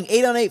who's playing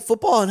 8-on-8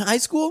 football in high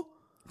school.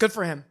 Good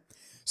for him.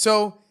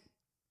 So,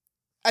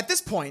 at this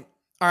point,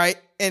 all right,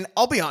 and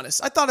I'll be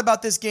honest, I thought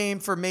about this game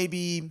for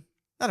maybe,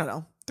 I don't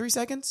know, 3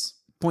 seconds.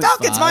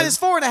 Falcons minus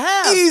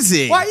 4.5.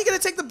 Easy. Why are you going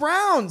to take the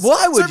Browns?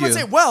 Why would you?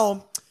 Say,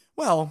 well,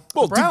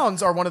 the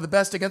Browns are one of the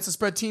best against the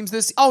spread teams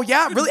this. Oh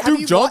yeah, really?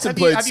 Duke Johnson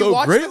played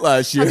so great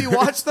last year. Have you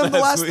watched them the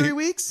last 3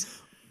 weeks?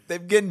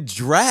 They've getting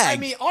dragged.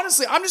 I mean,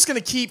 honestly, I'm just going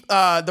to keep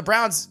the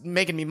Browns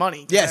making me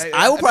money. Yes,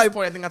 I will probably. At this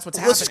point, I think that's what's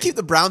happening. Let's just keep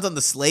the Browns on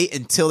the slate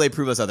until they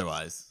prove us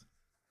otherwise.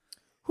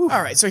 Whew,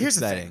 all right, so here's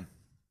exciting. the thing.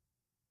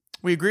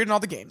 We agreed on all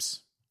the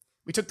games.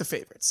 We took the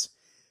favorites.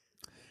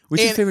 We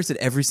took favorites at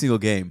every single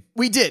game.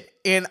 We did,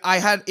 and I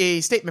had a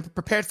statement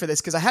prepared for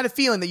this because I had a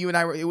feeling that you and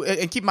I were.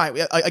 And keep in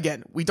mind,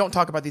 again, we don't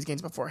talk about these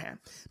games beforehand,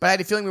 but I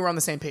had a feeling we were on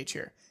the same page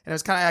here. And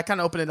I kind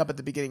of opened it up at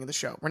the beginning of the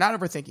show. We're not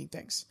overthinking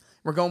things.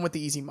 We're going with the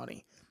easy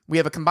money. We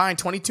have a combined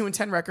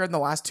 22-10 record in the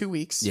last 2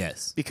 weeks.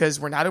 Yes, because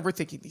we're not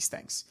overthinking these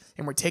things,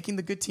 and we're taking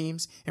the good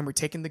teams and we're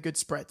taking the good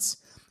spreads.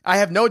 I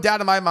have no doubt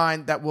in my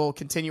mind that we'll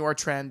continue our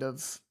trend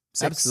of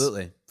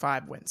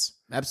 5 wins.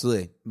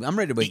 Absolutely. I'm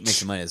ready to make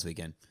some money this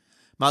weekend.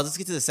 Miles, let's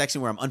get to the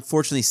section where I'm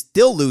unfortunately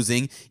still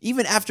losing,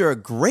 even after a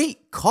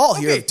great call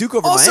here of Duke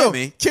over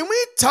Miami. Can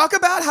we talk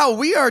about how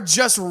we are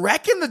just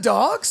wrecking the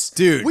dogs?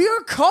 Dude. We are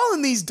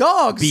calling these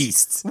dogs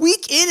beasts.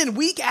 Week in and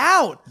week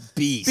out.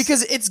 Beasts.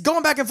 Because it's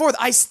going back and forth.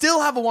 I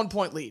still have a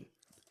 1-point lead.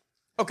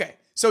 Okay,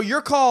 so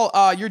your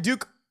call, your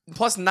Duke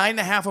plus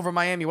 9.5 over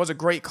Miami was a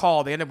great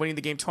call. They ended up winning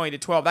the game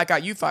 20-12. That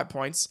got you 5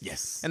 points.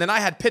 Yes. And then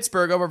I had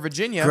Pittsburgh over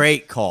Virginia.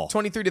 Great call.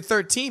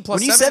 23-13 plus 7.5.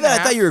 When you said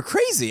that, I thought you were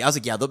crazy. I was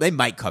like, yeah, they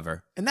might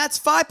cover. And that's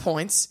 5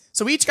 points.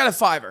 So we each got a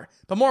 5er.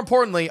 But more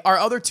importantly, our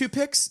other 2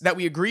 picks that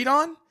we agreed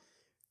on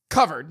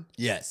covered.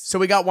 Yes. So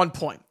we got 1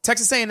 point.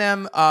 Texas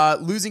A&M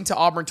losing to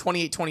Auburn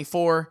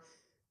 28-24.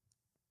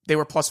 They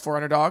were plus 4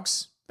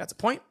 underdogs. That's a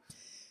point.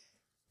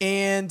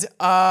 And,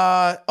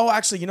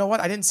 actually, you know what?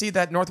 I didn't see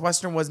that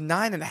Northwestern was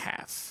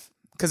 9.5.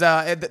 Because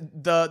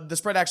the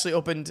spread actually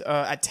opened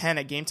at 10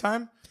 at game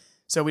time.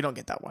 So we don't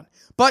get that one.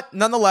 But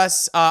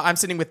nonetheless, I'm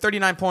sitting with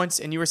 39 points,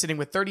 and you were sitting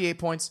with 38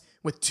 points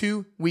with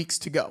 2 weeks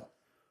to go.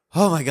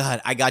 Oh, my God.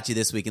 I got you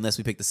this week, unless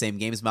we pick the same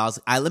games, Miles.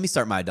 Let me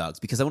start my dogs,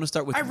 because I want to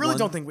start with I really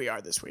don't think we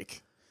are this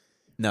week.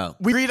 No.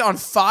 We agreed on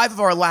 5 of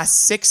our last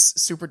 6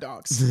 super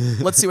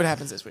dogs. Let's see what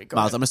happens this week. Go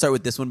Miles, ahead. I'm going to start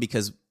with this one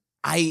because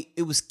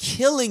it was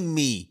killing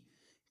me.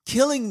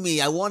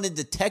 I wanted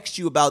to text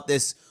you about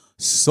this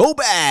so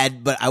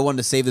bad, but I wanted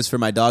to save this for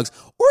my dogs.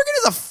 Oregon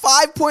is a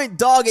 5-point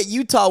dog at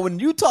Utah when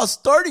Utah's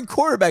starting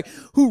quarterback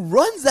who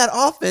runs that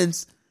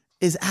offense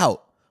is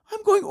out.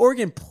 I'm going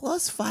Oregon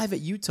plus 5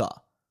 at Utah.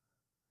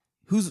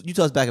 Who's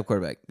Utah's backup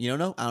quarterback? You don't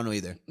know? I don't know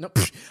either. Nope.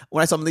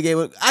 When I saw him in the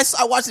game,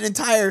 I watched an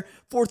entire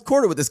fourth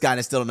quarter with this guy and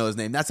I still don't know his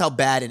name. That's how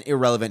bad and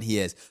irrelevant he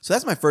is. So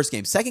that's my first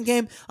game. Second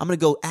game, I'm going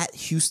to go at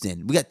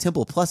Houston. We got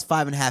Temple plus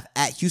 5.5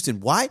 at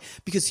Houston. Why?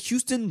 Because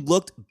Houston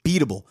looked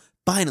beatable.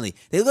 Finally,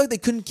 they looked like they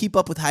couldn't keep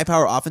up with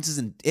high-power offenses,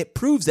 and it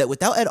proves that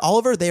without Ed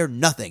Oliver, they are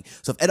nothing.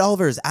 So if Ed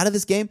Oliver is out of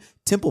this game,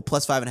 Temple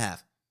plus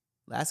 5.5.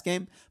 Last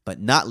game, but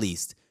not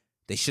least,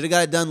 they should have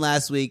got it done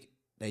last week.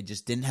 They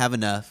just didn't have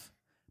enough,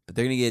 but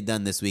they're going to get it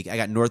done this week. I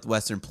got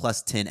Northwestern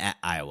plus 10 at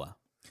Iowa.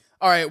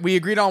 All right, we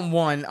agreed on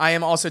 1. I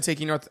am also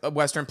taking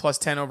Northwestern plus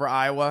 10 over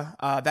Iowa.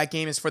 That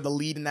game is for the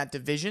lead in that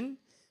division.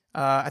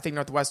 I think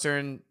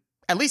Northwestern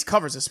at least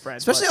covers the spread.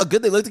 Especially how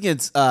good they looked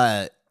against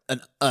an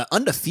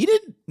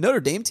undefeated Notre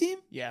Dame team?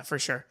 Yeah, for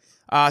sure.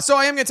 So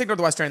I am going to take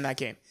Northwestern in that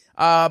game.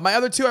 My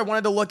other 2, I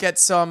wanted to look at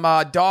some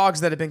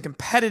dogs that have been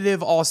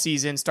competitive all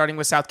season, starting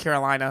with South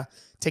Carolina,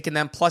 taking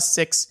them plus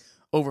 6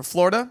 over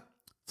Florida.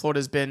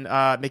 Florida's been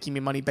making me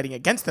money betting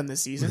against them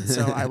this season,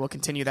 so I will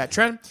continue that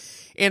trend.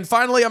 And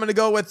finally, I'm going to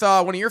go with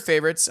one of your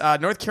favorites,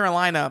 North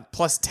Carolina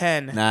plus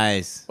 10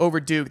 Nice. over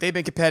Duke. They've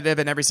been competitive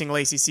in every single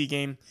ACC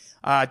game.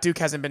 Duke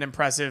hasn't been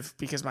impressive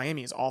because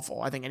Miami is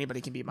awful. I think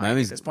anybody can beat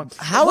Miami at this point.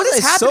 What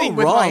is happening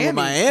with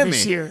Miami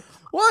this year?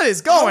 What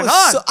is going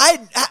on? So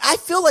I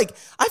feel like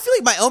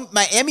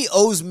Miami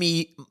owes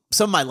me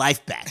some of my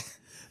life back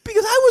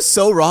because I was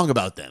so wrong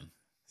about them.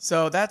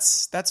 So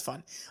that's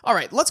fun. All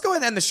right, let's go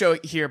ahead and end the show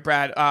here,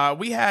 Brad.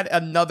 We had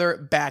another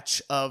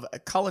batch of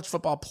college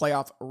football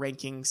playoff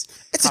rankings.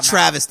 It's a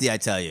travesty, I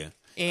tell you.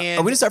 And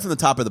are we going to start from the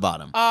top or the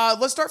bottom?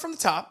 Let's start from the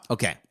top.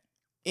 Okay.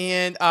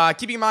 And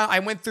keeping in mind, I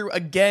went through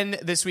again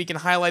this week and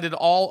highlighted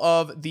all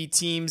of the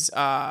teams'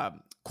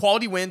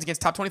 quality wins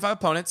against top 25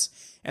 opponents.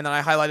 And then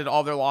I highlighted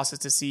all their losses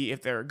to see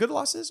if they're good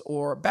losses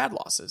or bad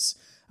losses.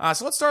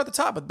 So let's start at the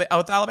top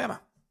with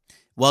Alabama.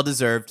 Well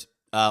deserved.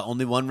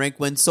 Only one ranked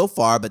win so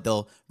far, but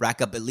they'll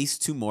rack up at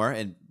least 2 more.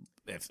 And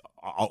if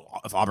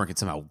Auburn can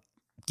somehow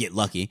get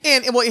lucky.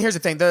 And well, here's the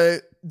thing: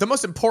 the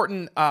most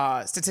important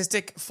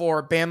statistic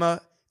for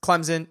Bama,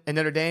 Clemson, and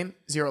Notre Dame: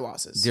 0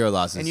 losses. 0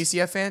 losses. And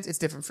UCF fans, it's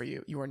different for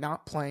you. You are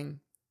not playing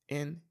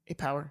in a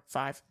Power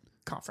 5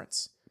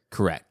 conference.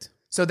 Correct.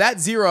 So that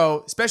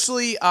 0,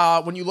 especially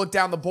when you look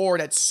down the board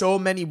at so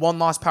many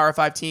one-loss Power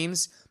 5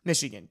 teams: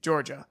 Michigan,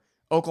 Georgia,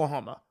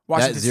 Oklahoma,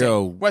 Washington That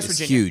 0 State, West is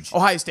Virginia, huge.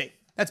 Ohio State.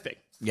 That's big.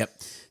 Yep.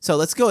 So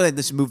let's go ahead and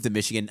just move to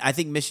Michigan. I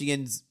think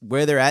Michigan's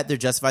where they're at. They're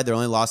justified. They're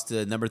only lost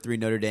to number 3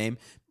 Notre Dame.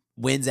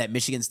 Wins at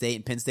Michigan State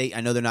and Penn State.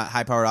 I know they're not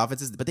high-powered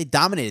offenses, but they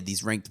dominated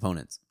these ranked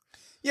opponents.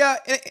 Yeah,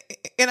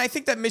 and I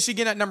think that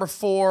Michigan at number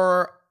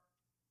 4.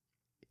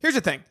 Here's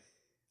the thing: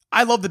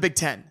 I love the Big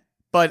Ten,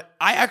 but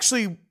I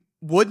actually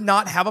would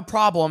not have a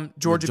problem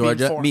Georgia being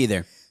 4. Me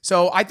either.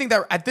 So I think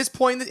that at this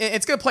point,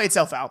 it's going to play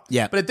itself out.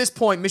 Yeah. But at this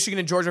point, Michigan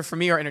and Georgia for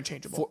me are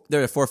interchangeable.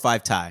 They're a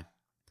 4-5 tie.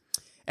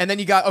 And then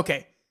you got,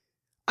 okay,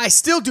 I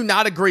still do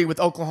not agree with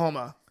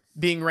Oklahoma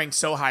being ranked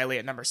so highly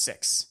at number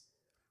 6.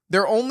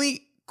 Their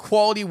only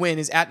quality win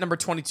is at number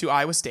 22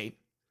 Iowa State,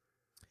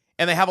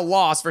 and they have a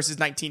loss versus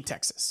 19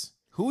 Texas.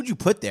 Who would you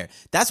put there?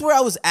 That's where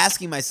I was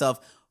asking myself,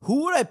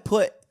 who would I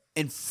put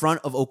in front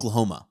of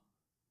Oklahoma?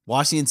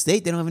 Washington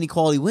State, they don't have any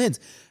quality wins.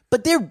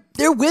 But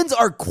their wins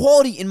are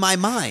quality in my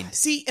mind.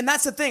 See, and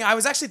that's the thing. I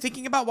was actually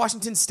thinking about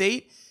Washington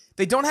State.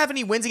 They don't have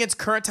any wins against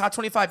current top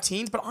 25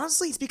 teams, but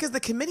honestly, it's because the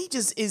committee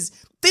just is,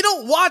 they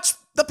don't watch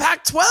the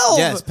Pac-12.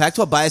 Yes,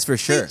 Pac-12 bias for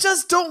sure. They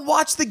just don't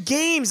watch the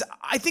games.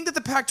 I think that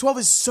the Pac-12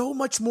 is so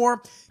much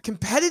more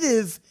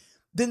competitive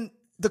than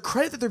the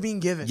credit that they're being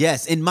given.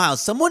 Yes, and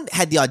Miles, someone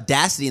had the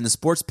audacity in the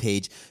sports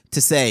page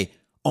to say,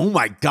 oh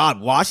my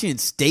God, Washington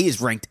State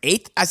is ranked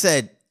 8th. I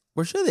said,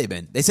 where should they have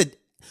been? They said,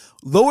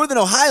 lower than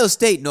Ohio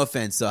State. No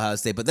offense to Ohio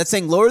State, but that's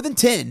saying lower than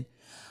 10.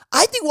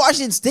 I think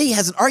Washington State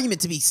has an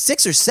argument to be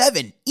 6 or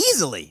 7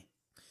 easily.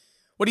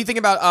 What do you think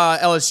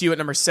about LSU at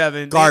number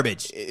 7?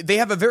 Garbage. They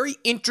have a very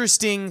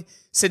interesting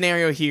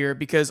scenario here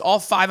because all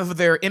 5 of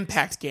their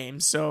impact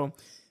games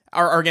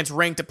are against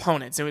ranked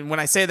opponents. And when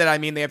I say that, I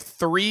mean they have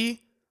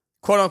 3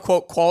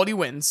 quote-unquote quality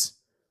wins,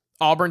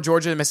 Auburn,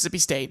 Georgia, and Mississippi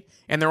State,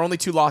 and their only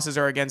 2 losses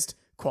are against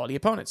quality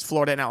opponents,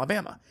 Florida and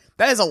Alabama.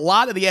 That is a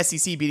lot of the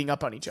SEC beating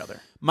up on each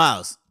other.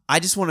 Miles, I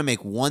just want to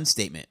make one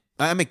statement.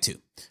 I make 2.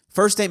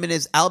 First statement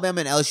is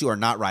Alabama and LSU are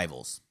not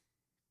rivals.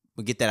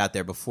 We'll get that out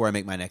there before I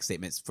make my next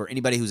statements. For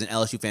anybody who's an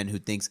LSU fan who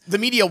thinks the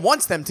media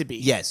wants them to be.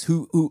 Yes,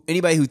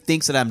 anybody who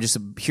thinks that I'm just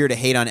here to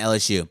hate on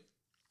LSU.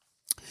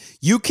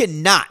 You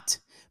cannot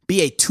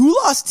be a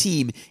 2-loss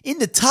team in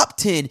the top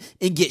 10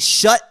 and get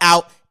shut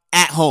out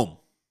at home.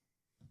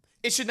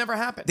 It should never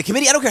happen. The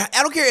committee, I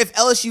don't care if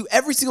LSU,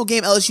 every single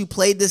game LSU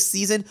played this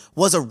season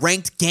was a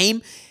ranked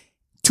game.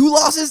 2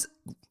 losses,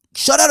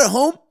 shut out at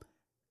home.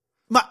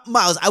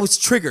 Miles, I was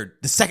triggered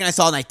the second I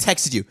saw it and I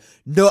texted you.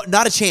 No,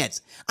 not a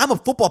chance. I'm a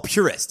football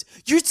purist.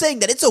 You're saying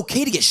that it's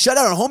okay to get shut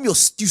out at home? You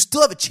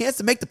still have a chance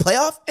to make the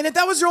playoff? And if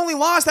that was your only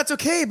loss, that's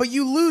okay. But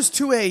you lose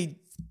to a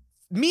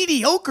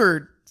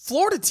mediocre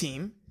Florida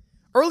team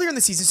earlier in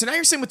the season. So now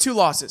you're sitting with 2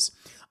 losses.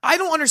 I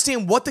don't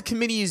understand what the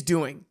committee is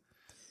doing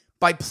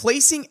by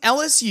placing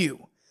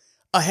LSU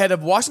ahead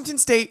of Washington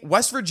State,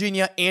 West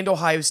Virginia, and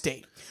Ohio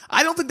State.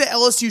 I don't think that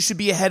LSU should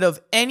be ahead of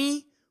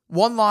any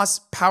one-loss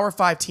Power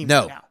 5 team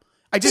right now.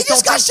 They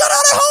just got shut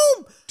out at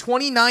home.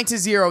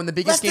 29-0 in the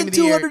biggest game of the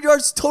year. Less than 200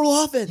 yards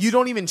total offense. You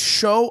don't even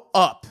show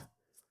up.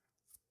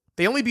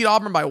 They only beat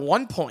Auburn by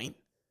 1 point.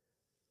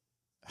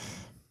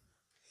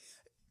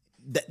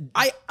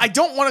 I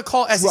don't want to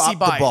call SEC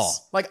bias.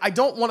 Ball. Like, I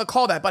don't want to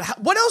call that. But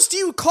what else do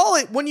you call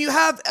it when you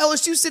have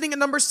LSU sitting at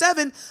number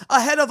 7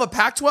 ahead of a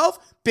Pac-12,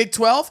 Big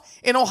 12,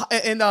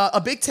 and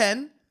a Big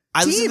 10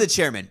 I team, listened to the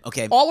chairman,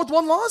 okay? all with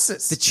 1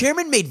 losses. The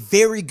chairman made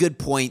very good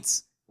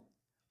points,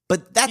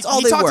 but that's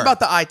all they were. He talked about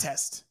the eye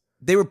test.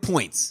 They were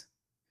points.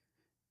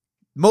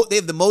 They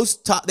have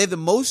the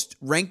most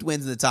ranked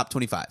wins in the top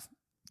 25.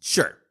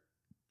 Sure.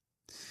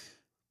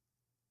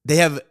 They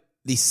have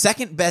the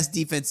second best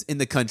defense in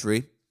the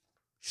country.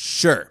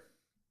 Sure.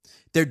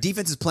 Their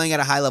defense is playing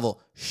at a high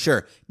level.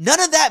 Sure. None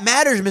of that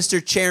matters,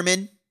 Mr.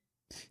 Chairman.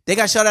 They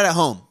got shut out at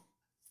home.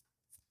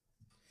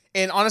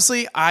 And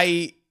honestly,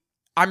 I'm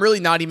really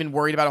not even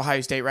worried about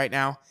Ohio State right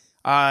now.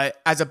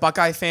 As a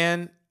Buckeye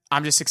fan,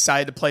 I'm just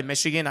excited to play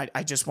Michigan.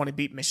 I just want to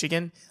beat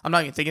Michigan. I'm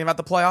not even thinking about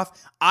the playoff.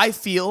 I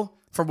feel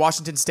for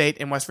Washington State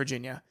and West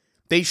Virginia,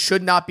 they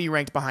should not be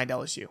ranked behind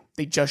LSU.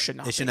 They just should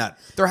not. They should not.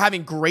 They're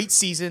having great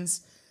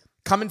seasons,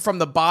 coming from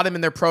the bottom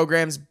in their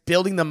programs,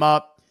 building them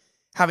up,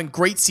 having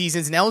great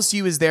seasons, and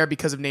LSU is there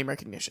because of name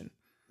recognition.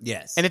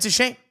 Yes. And it's a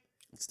shame.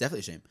 It's definitely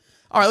a shame.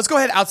 All right, let's go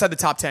ahead outside the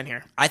top 10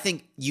 here. I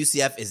think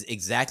UCF is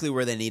exactly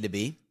where they need to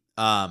be.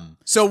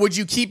 So would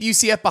you keep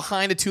UCF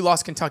behind a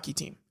 2-loss Kentucky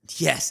team?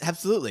 Yes,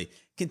 absolutely.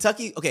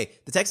 Kentucky, okay,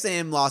 the Texas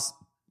A&M loss,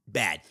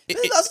 bad. They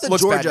It lost to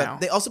looks bad Georgia. now.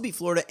 They also beat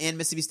Florida and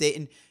Mississippi State,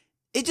 and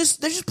they're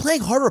just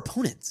playing harder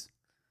opponents.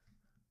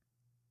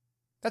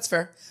 That's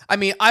fair. I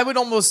mean, I would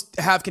almost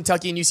have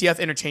Kentucky and UCF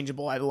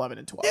interchangeable at 11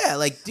 and 12. Yeah,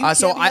 like dude,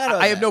 So can't be mad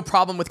about I have that. no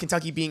problem with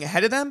Kentucky being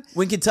ahead of them.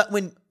 When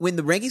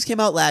the rankings came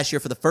out last year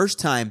for the first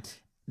time,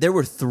 there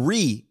were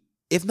 3,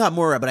 if not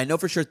more, but I know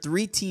for sure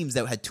 3 teams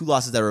that had 2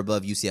 losses that were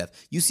above UCF.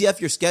 UCF,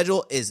 your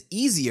schedule is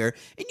easier,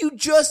 and you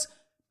just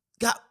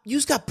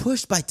got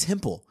pushed by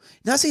Temple.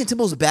 Not saying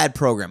Temple is a bad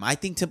program. I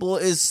think Temple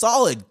is a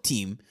solid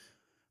team,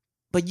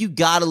 but you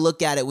got to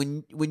look at it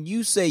when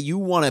you say you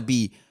want to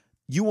be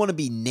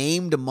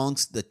named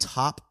amongst the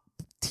top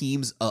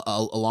teams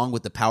along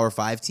with the Power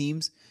 5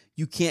 teams.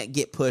 You can't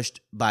get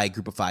pushed by a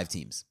group of 5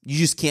 teams. You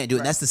just can't do it.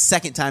 And that's the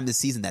second time this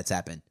season that's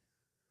happened.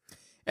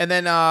 And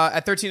then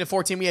at 13 and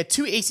 14, we had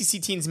 2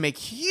 ACC teams make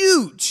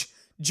huge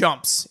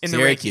jumps in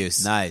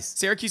Syracuse, the rankings. nice.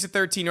 Syracuse at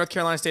 13, North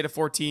Carolina State at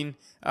 14.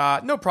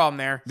 No problem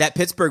there. That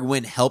Pittsburgh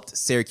win helped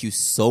Syracuse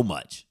so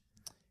much.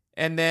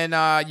 And then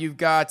you've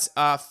got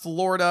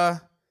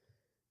Florida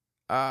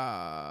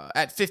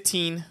at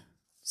 15,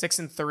 6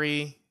 and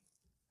 3.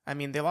 I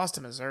mean, they lost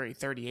to Missouri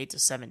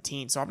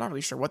 38-17, so I'm not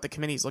really sure what the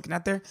committee is looking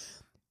at there.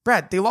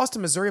 Brad, they lost to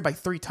Missouri by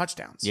 3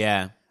 touchdowns.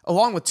 Yeah.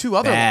 Along with 2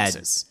 other Bad.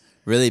 losses.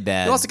 Really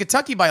bad. They lost to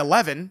Kentucky by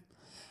 11,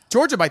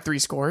 Georgia by 3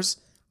 scores.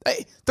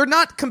 They're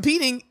not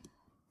competing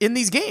in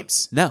these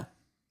games. No.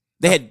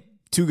 They had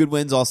 2 good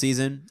wins all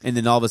season, and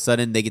then all of a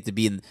sudden they get to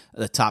be in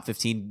the top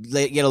 15,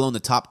 let alone the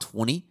top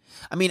 20.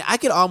 I mean, I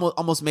could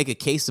almost make a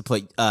case to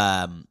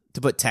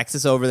put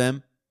Texas over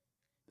them.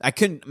 I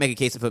couldn't make a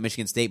case to put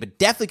Michigan State, but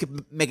definitely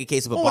could make a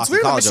case to put Well, what's Boston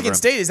weird about College over Michigan them.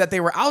 State is that they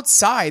were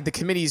outside the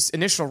committee's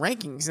initial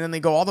rankings, and then they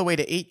go all the way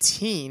to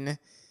 18.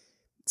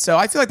 So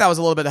I feel like that was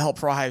a little bit of help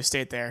for Ohio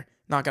State there.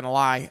 Not going to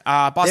lie.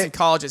 Boston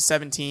College at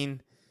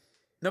 17.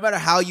 No matter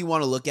how you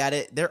want to look at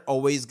it, they're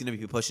always going to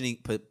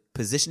be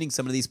positioning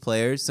some of these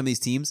players, some of these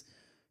teams,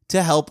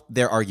 to help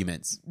their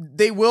arguments.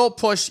 They will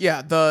push,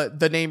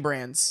 the name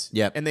brands.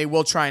 Yep. And they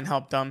will try and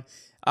help them.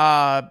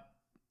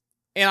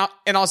 And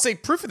I'll say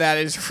proof of that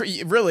is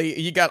really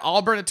you got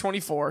Auburn at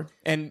 24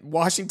 and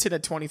Washington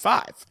at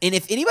 25. And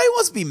if anybody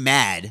wants to be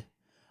mad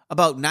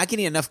about not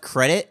getting enough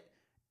credit,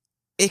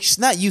 it's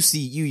not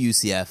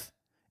UCF.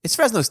 It's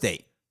Fresno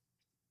State.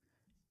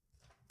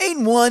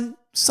 8-1,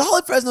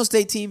 solid Fresno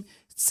State team,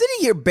 sitting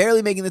here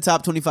barely making the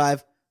top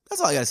 25.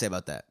 That's all I got to say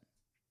about that.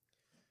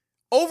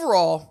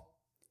 Overall,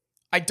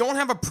 I don't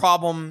have a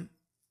problem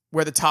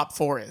where the top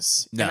 4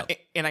 is. No.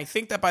 And I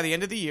think that by the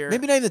end of the year...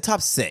 Maybe not even the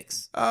top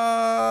 6.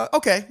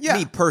 Okay, yeah.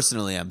 Me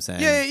personally, I'm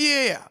saying.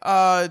 Yeah.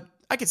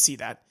 I could see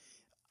that.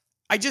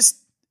 I just...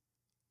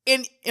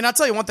 And I'll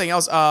tell you one thing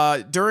else.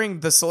 During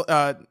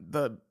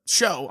the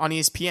show on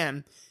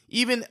ESPN,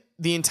 even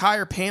the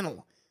entire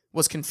panel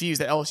was confused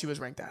that LSU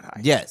was ranked that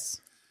high. Yes.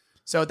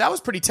 So that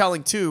was pretty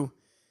telling, too.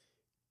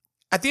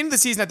 At the end of the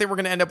season, I think we're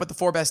going to end up with the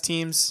 4 best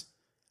teams.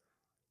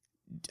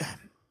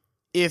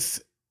 If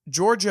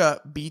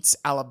Georgia beats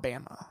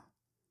Alabama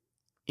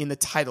in the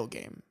title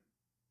game,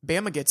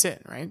 Bama gets in,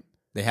 right?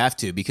 They have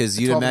to, because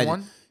you'd 12-1?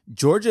 imagine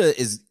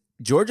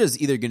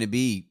Georgia's either going to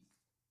be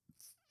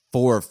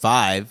 4 or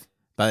 5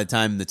 by the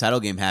time the title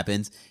game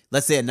happens.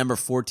 Let's say a number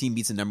 4 team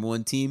beats a number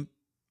 1 team.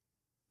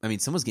 I mean,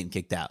 someone's getting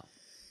kicked out.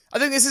 I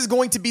think this is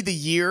going to be the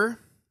year.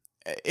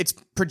 It's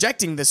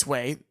projecting this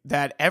way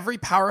that every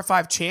Power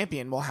 5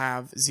 champion will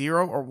have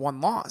 0 or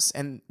 1 loss.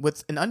 And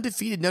with an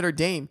undefeated Notre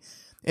Dame,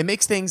 it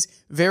makes things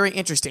very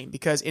interesting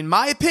because in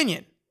my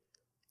opinion,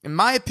 in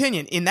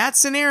that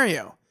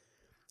scenario,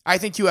 I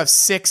think you have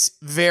 6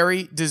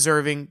 very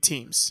deserving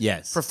teams.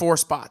 Yes. For 4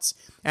 spots.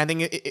 And I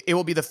think it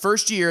will be the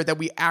first year that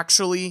we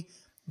actually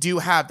do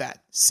have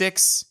that.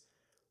 6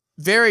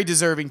 very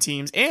deserving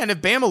teams. And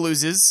if Bama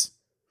loses...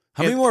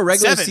 How many more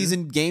regular 7.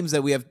 season games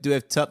that we have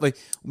tough? Like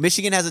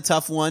Michigan has a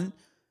tough one.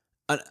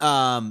 3.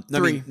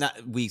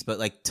 Not weeks, but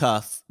like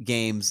tough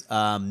games.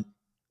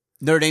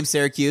 Notre Dame,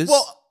 Syracuse.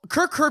 Well,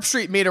 Kirk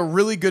Herbstreit made a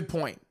really good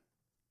point.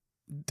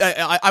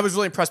 I was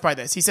really impressed by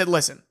this. He said,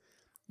 listen,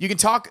 you can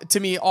talk to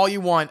me all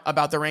you want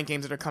about the ranked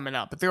games that are coming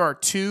up, but there are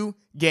 2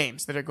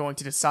 games that are going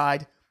to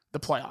decide the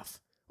playoff.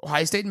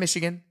 Ohio State and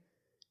Michigan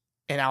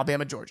and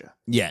Alabama, Georgia.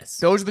 Yes.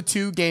 Those are the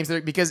 2 games that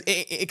are, because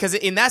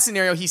in that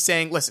scenario, he's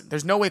saying, listen,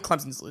 there's no way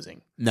Clemson's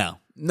losing. No.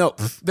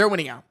 They're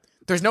winning out.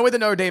 There's no way that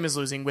Notre Dame is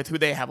losing with who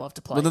they have left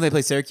to play. Well, don't they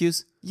play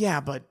Syracuse? Yeah,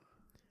 but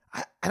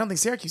I don't think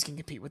Syracuse can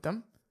compete with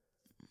them.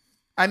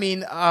 I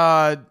mean,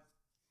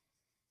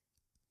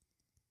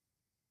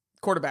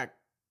 quarterback,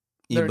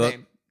 Notre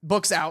Dame.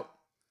 Book's out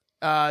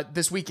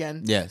this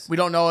weekend. Yes. We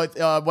don't know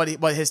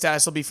what his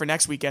status will be for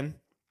next weekend.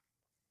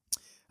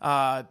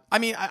 I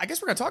mean, I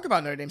guess we're going to talk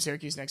about Notre Dame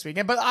Syracuse next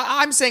weekend, but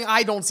I'm saying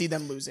I don't see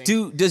them losing.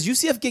 Does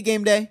UCF get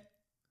game day?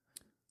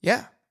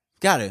 Yeah.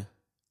 Gotta.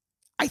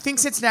 I think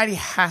Cincinnati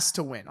has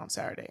to win on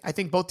Saturday. I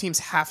think both teams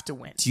have to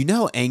win. Do you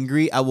know how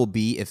angry I will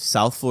be if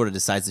South Florida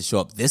decides to show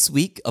up this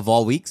week of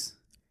all weeks?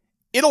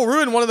 It'll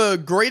ruin one of the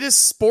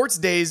greatest sports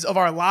days of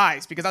our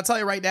lives because I'll tell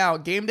you right now,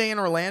 game day in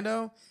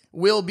Orlando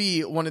will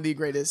be one of the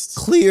greatest.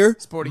 Clear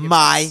Sporting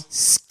my events.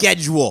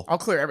 schedule. I'll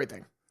clear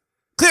everything.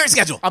 Clear your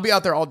schedule. I'll be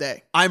out there all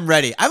day. I'm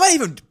ready. I might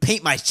even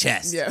paint my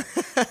chest. Yeah.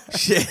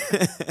 Shit.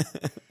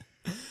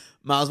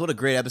 Miles, what a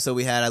great episode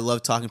we had. I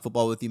love talking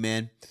football with you,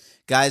 man.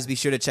 Guys, be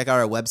sure to check out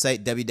our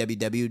website,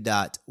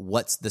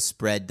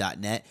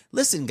 www.whatsthespread.net.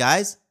 Listen,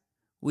 guys,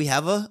 we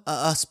have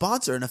a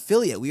sponsor, an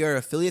affiliate. We are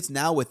affiliates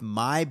now with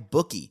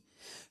MyBookie.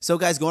 So,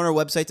 guys, go on our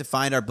website to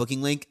find our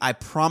booking link. I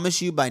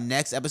promise you by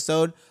next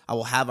episode, I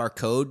will have our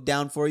code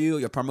down for you,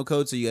 your promo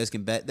code, so you guys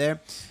can bet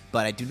there.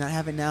 But I do not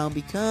have it now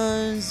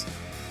because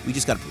we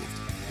just got approved.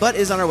 But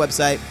it is on our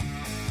website.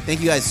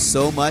 Thank you guys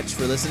so much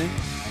for listening.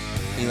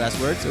 Any last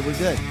words, or we're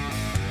good?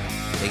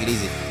 Take it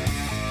easy.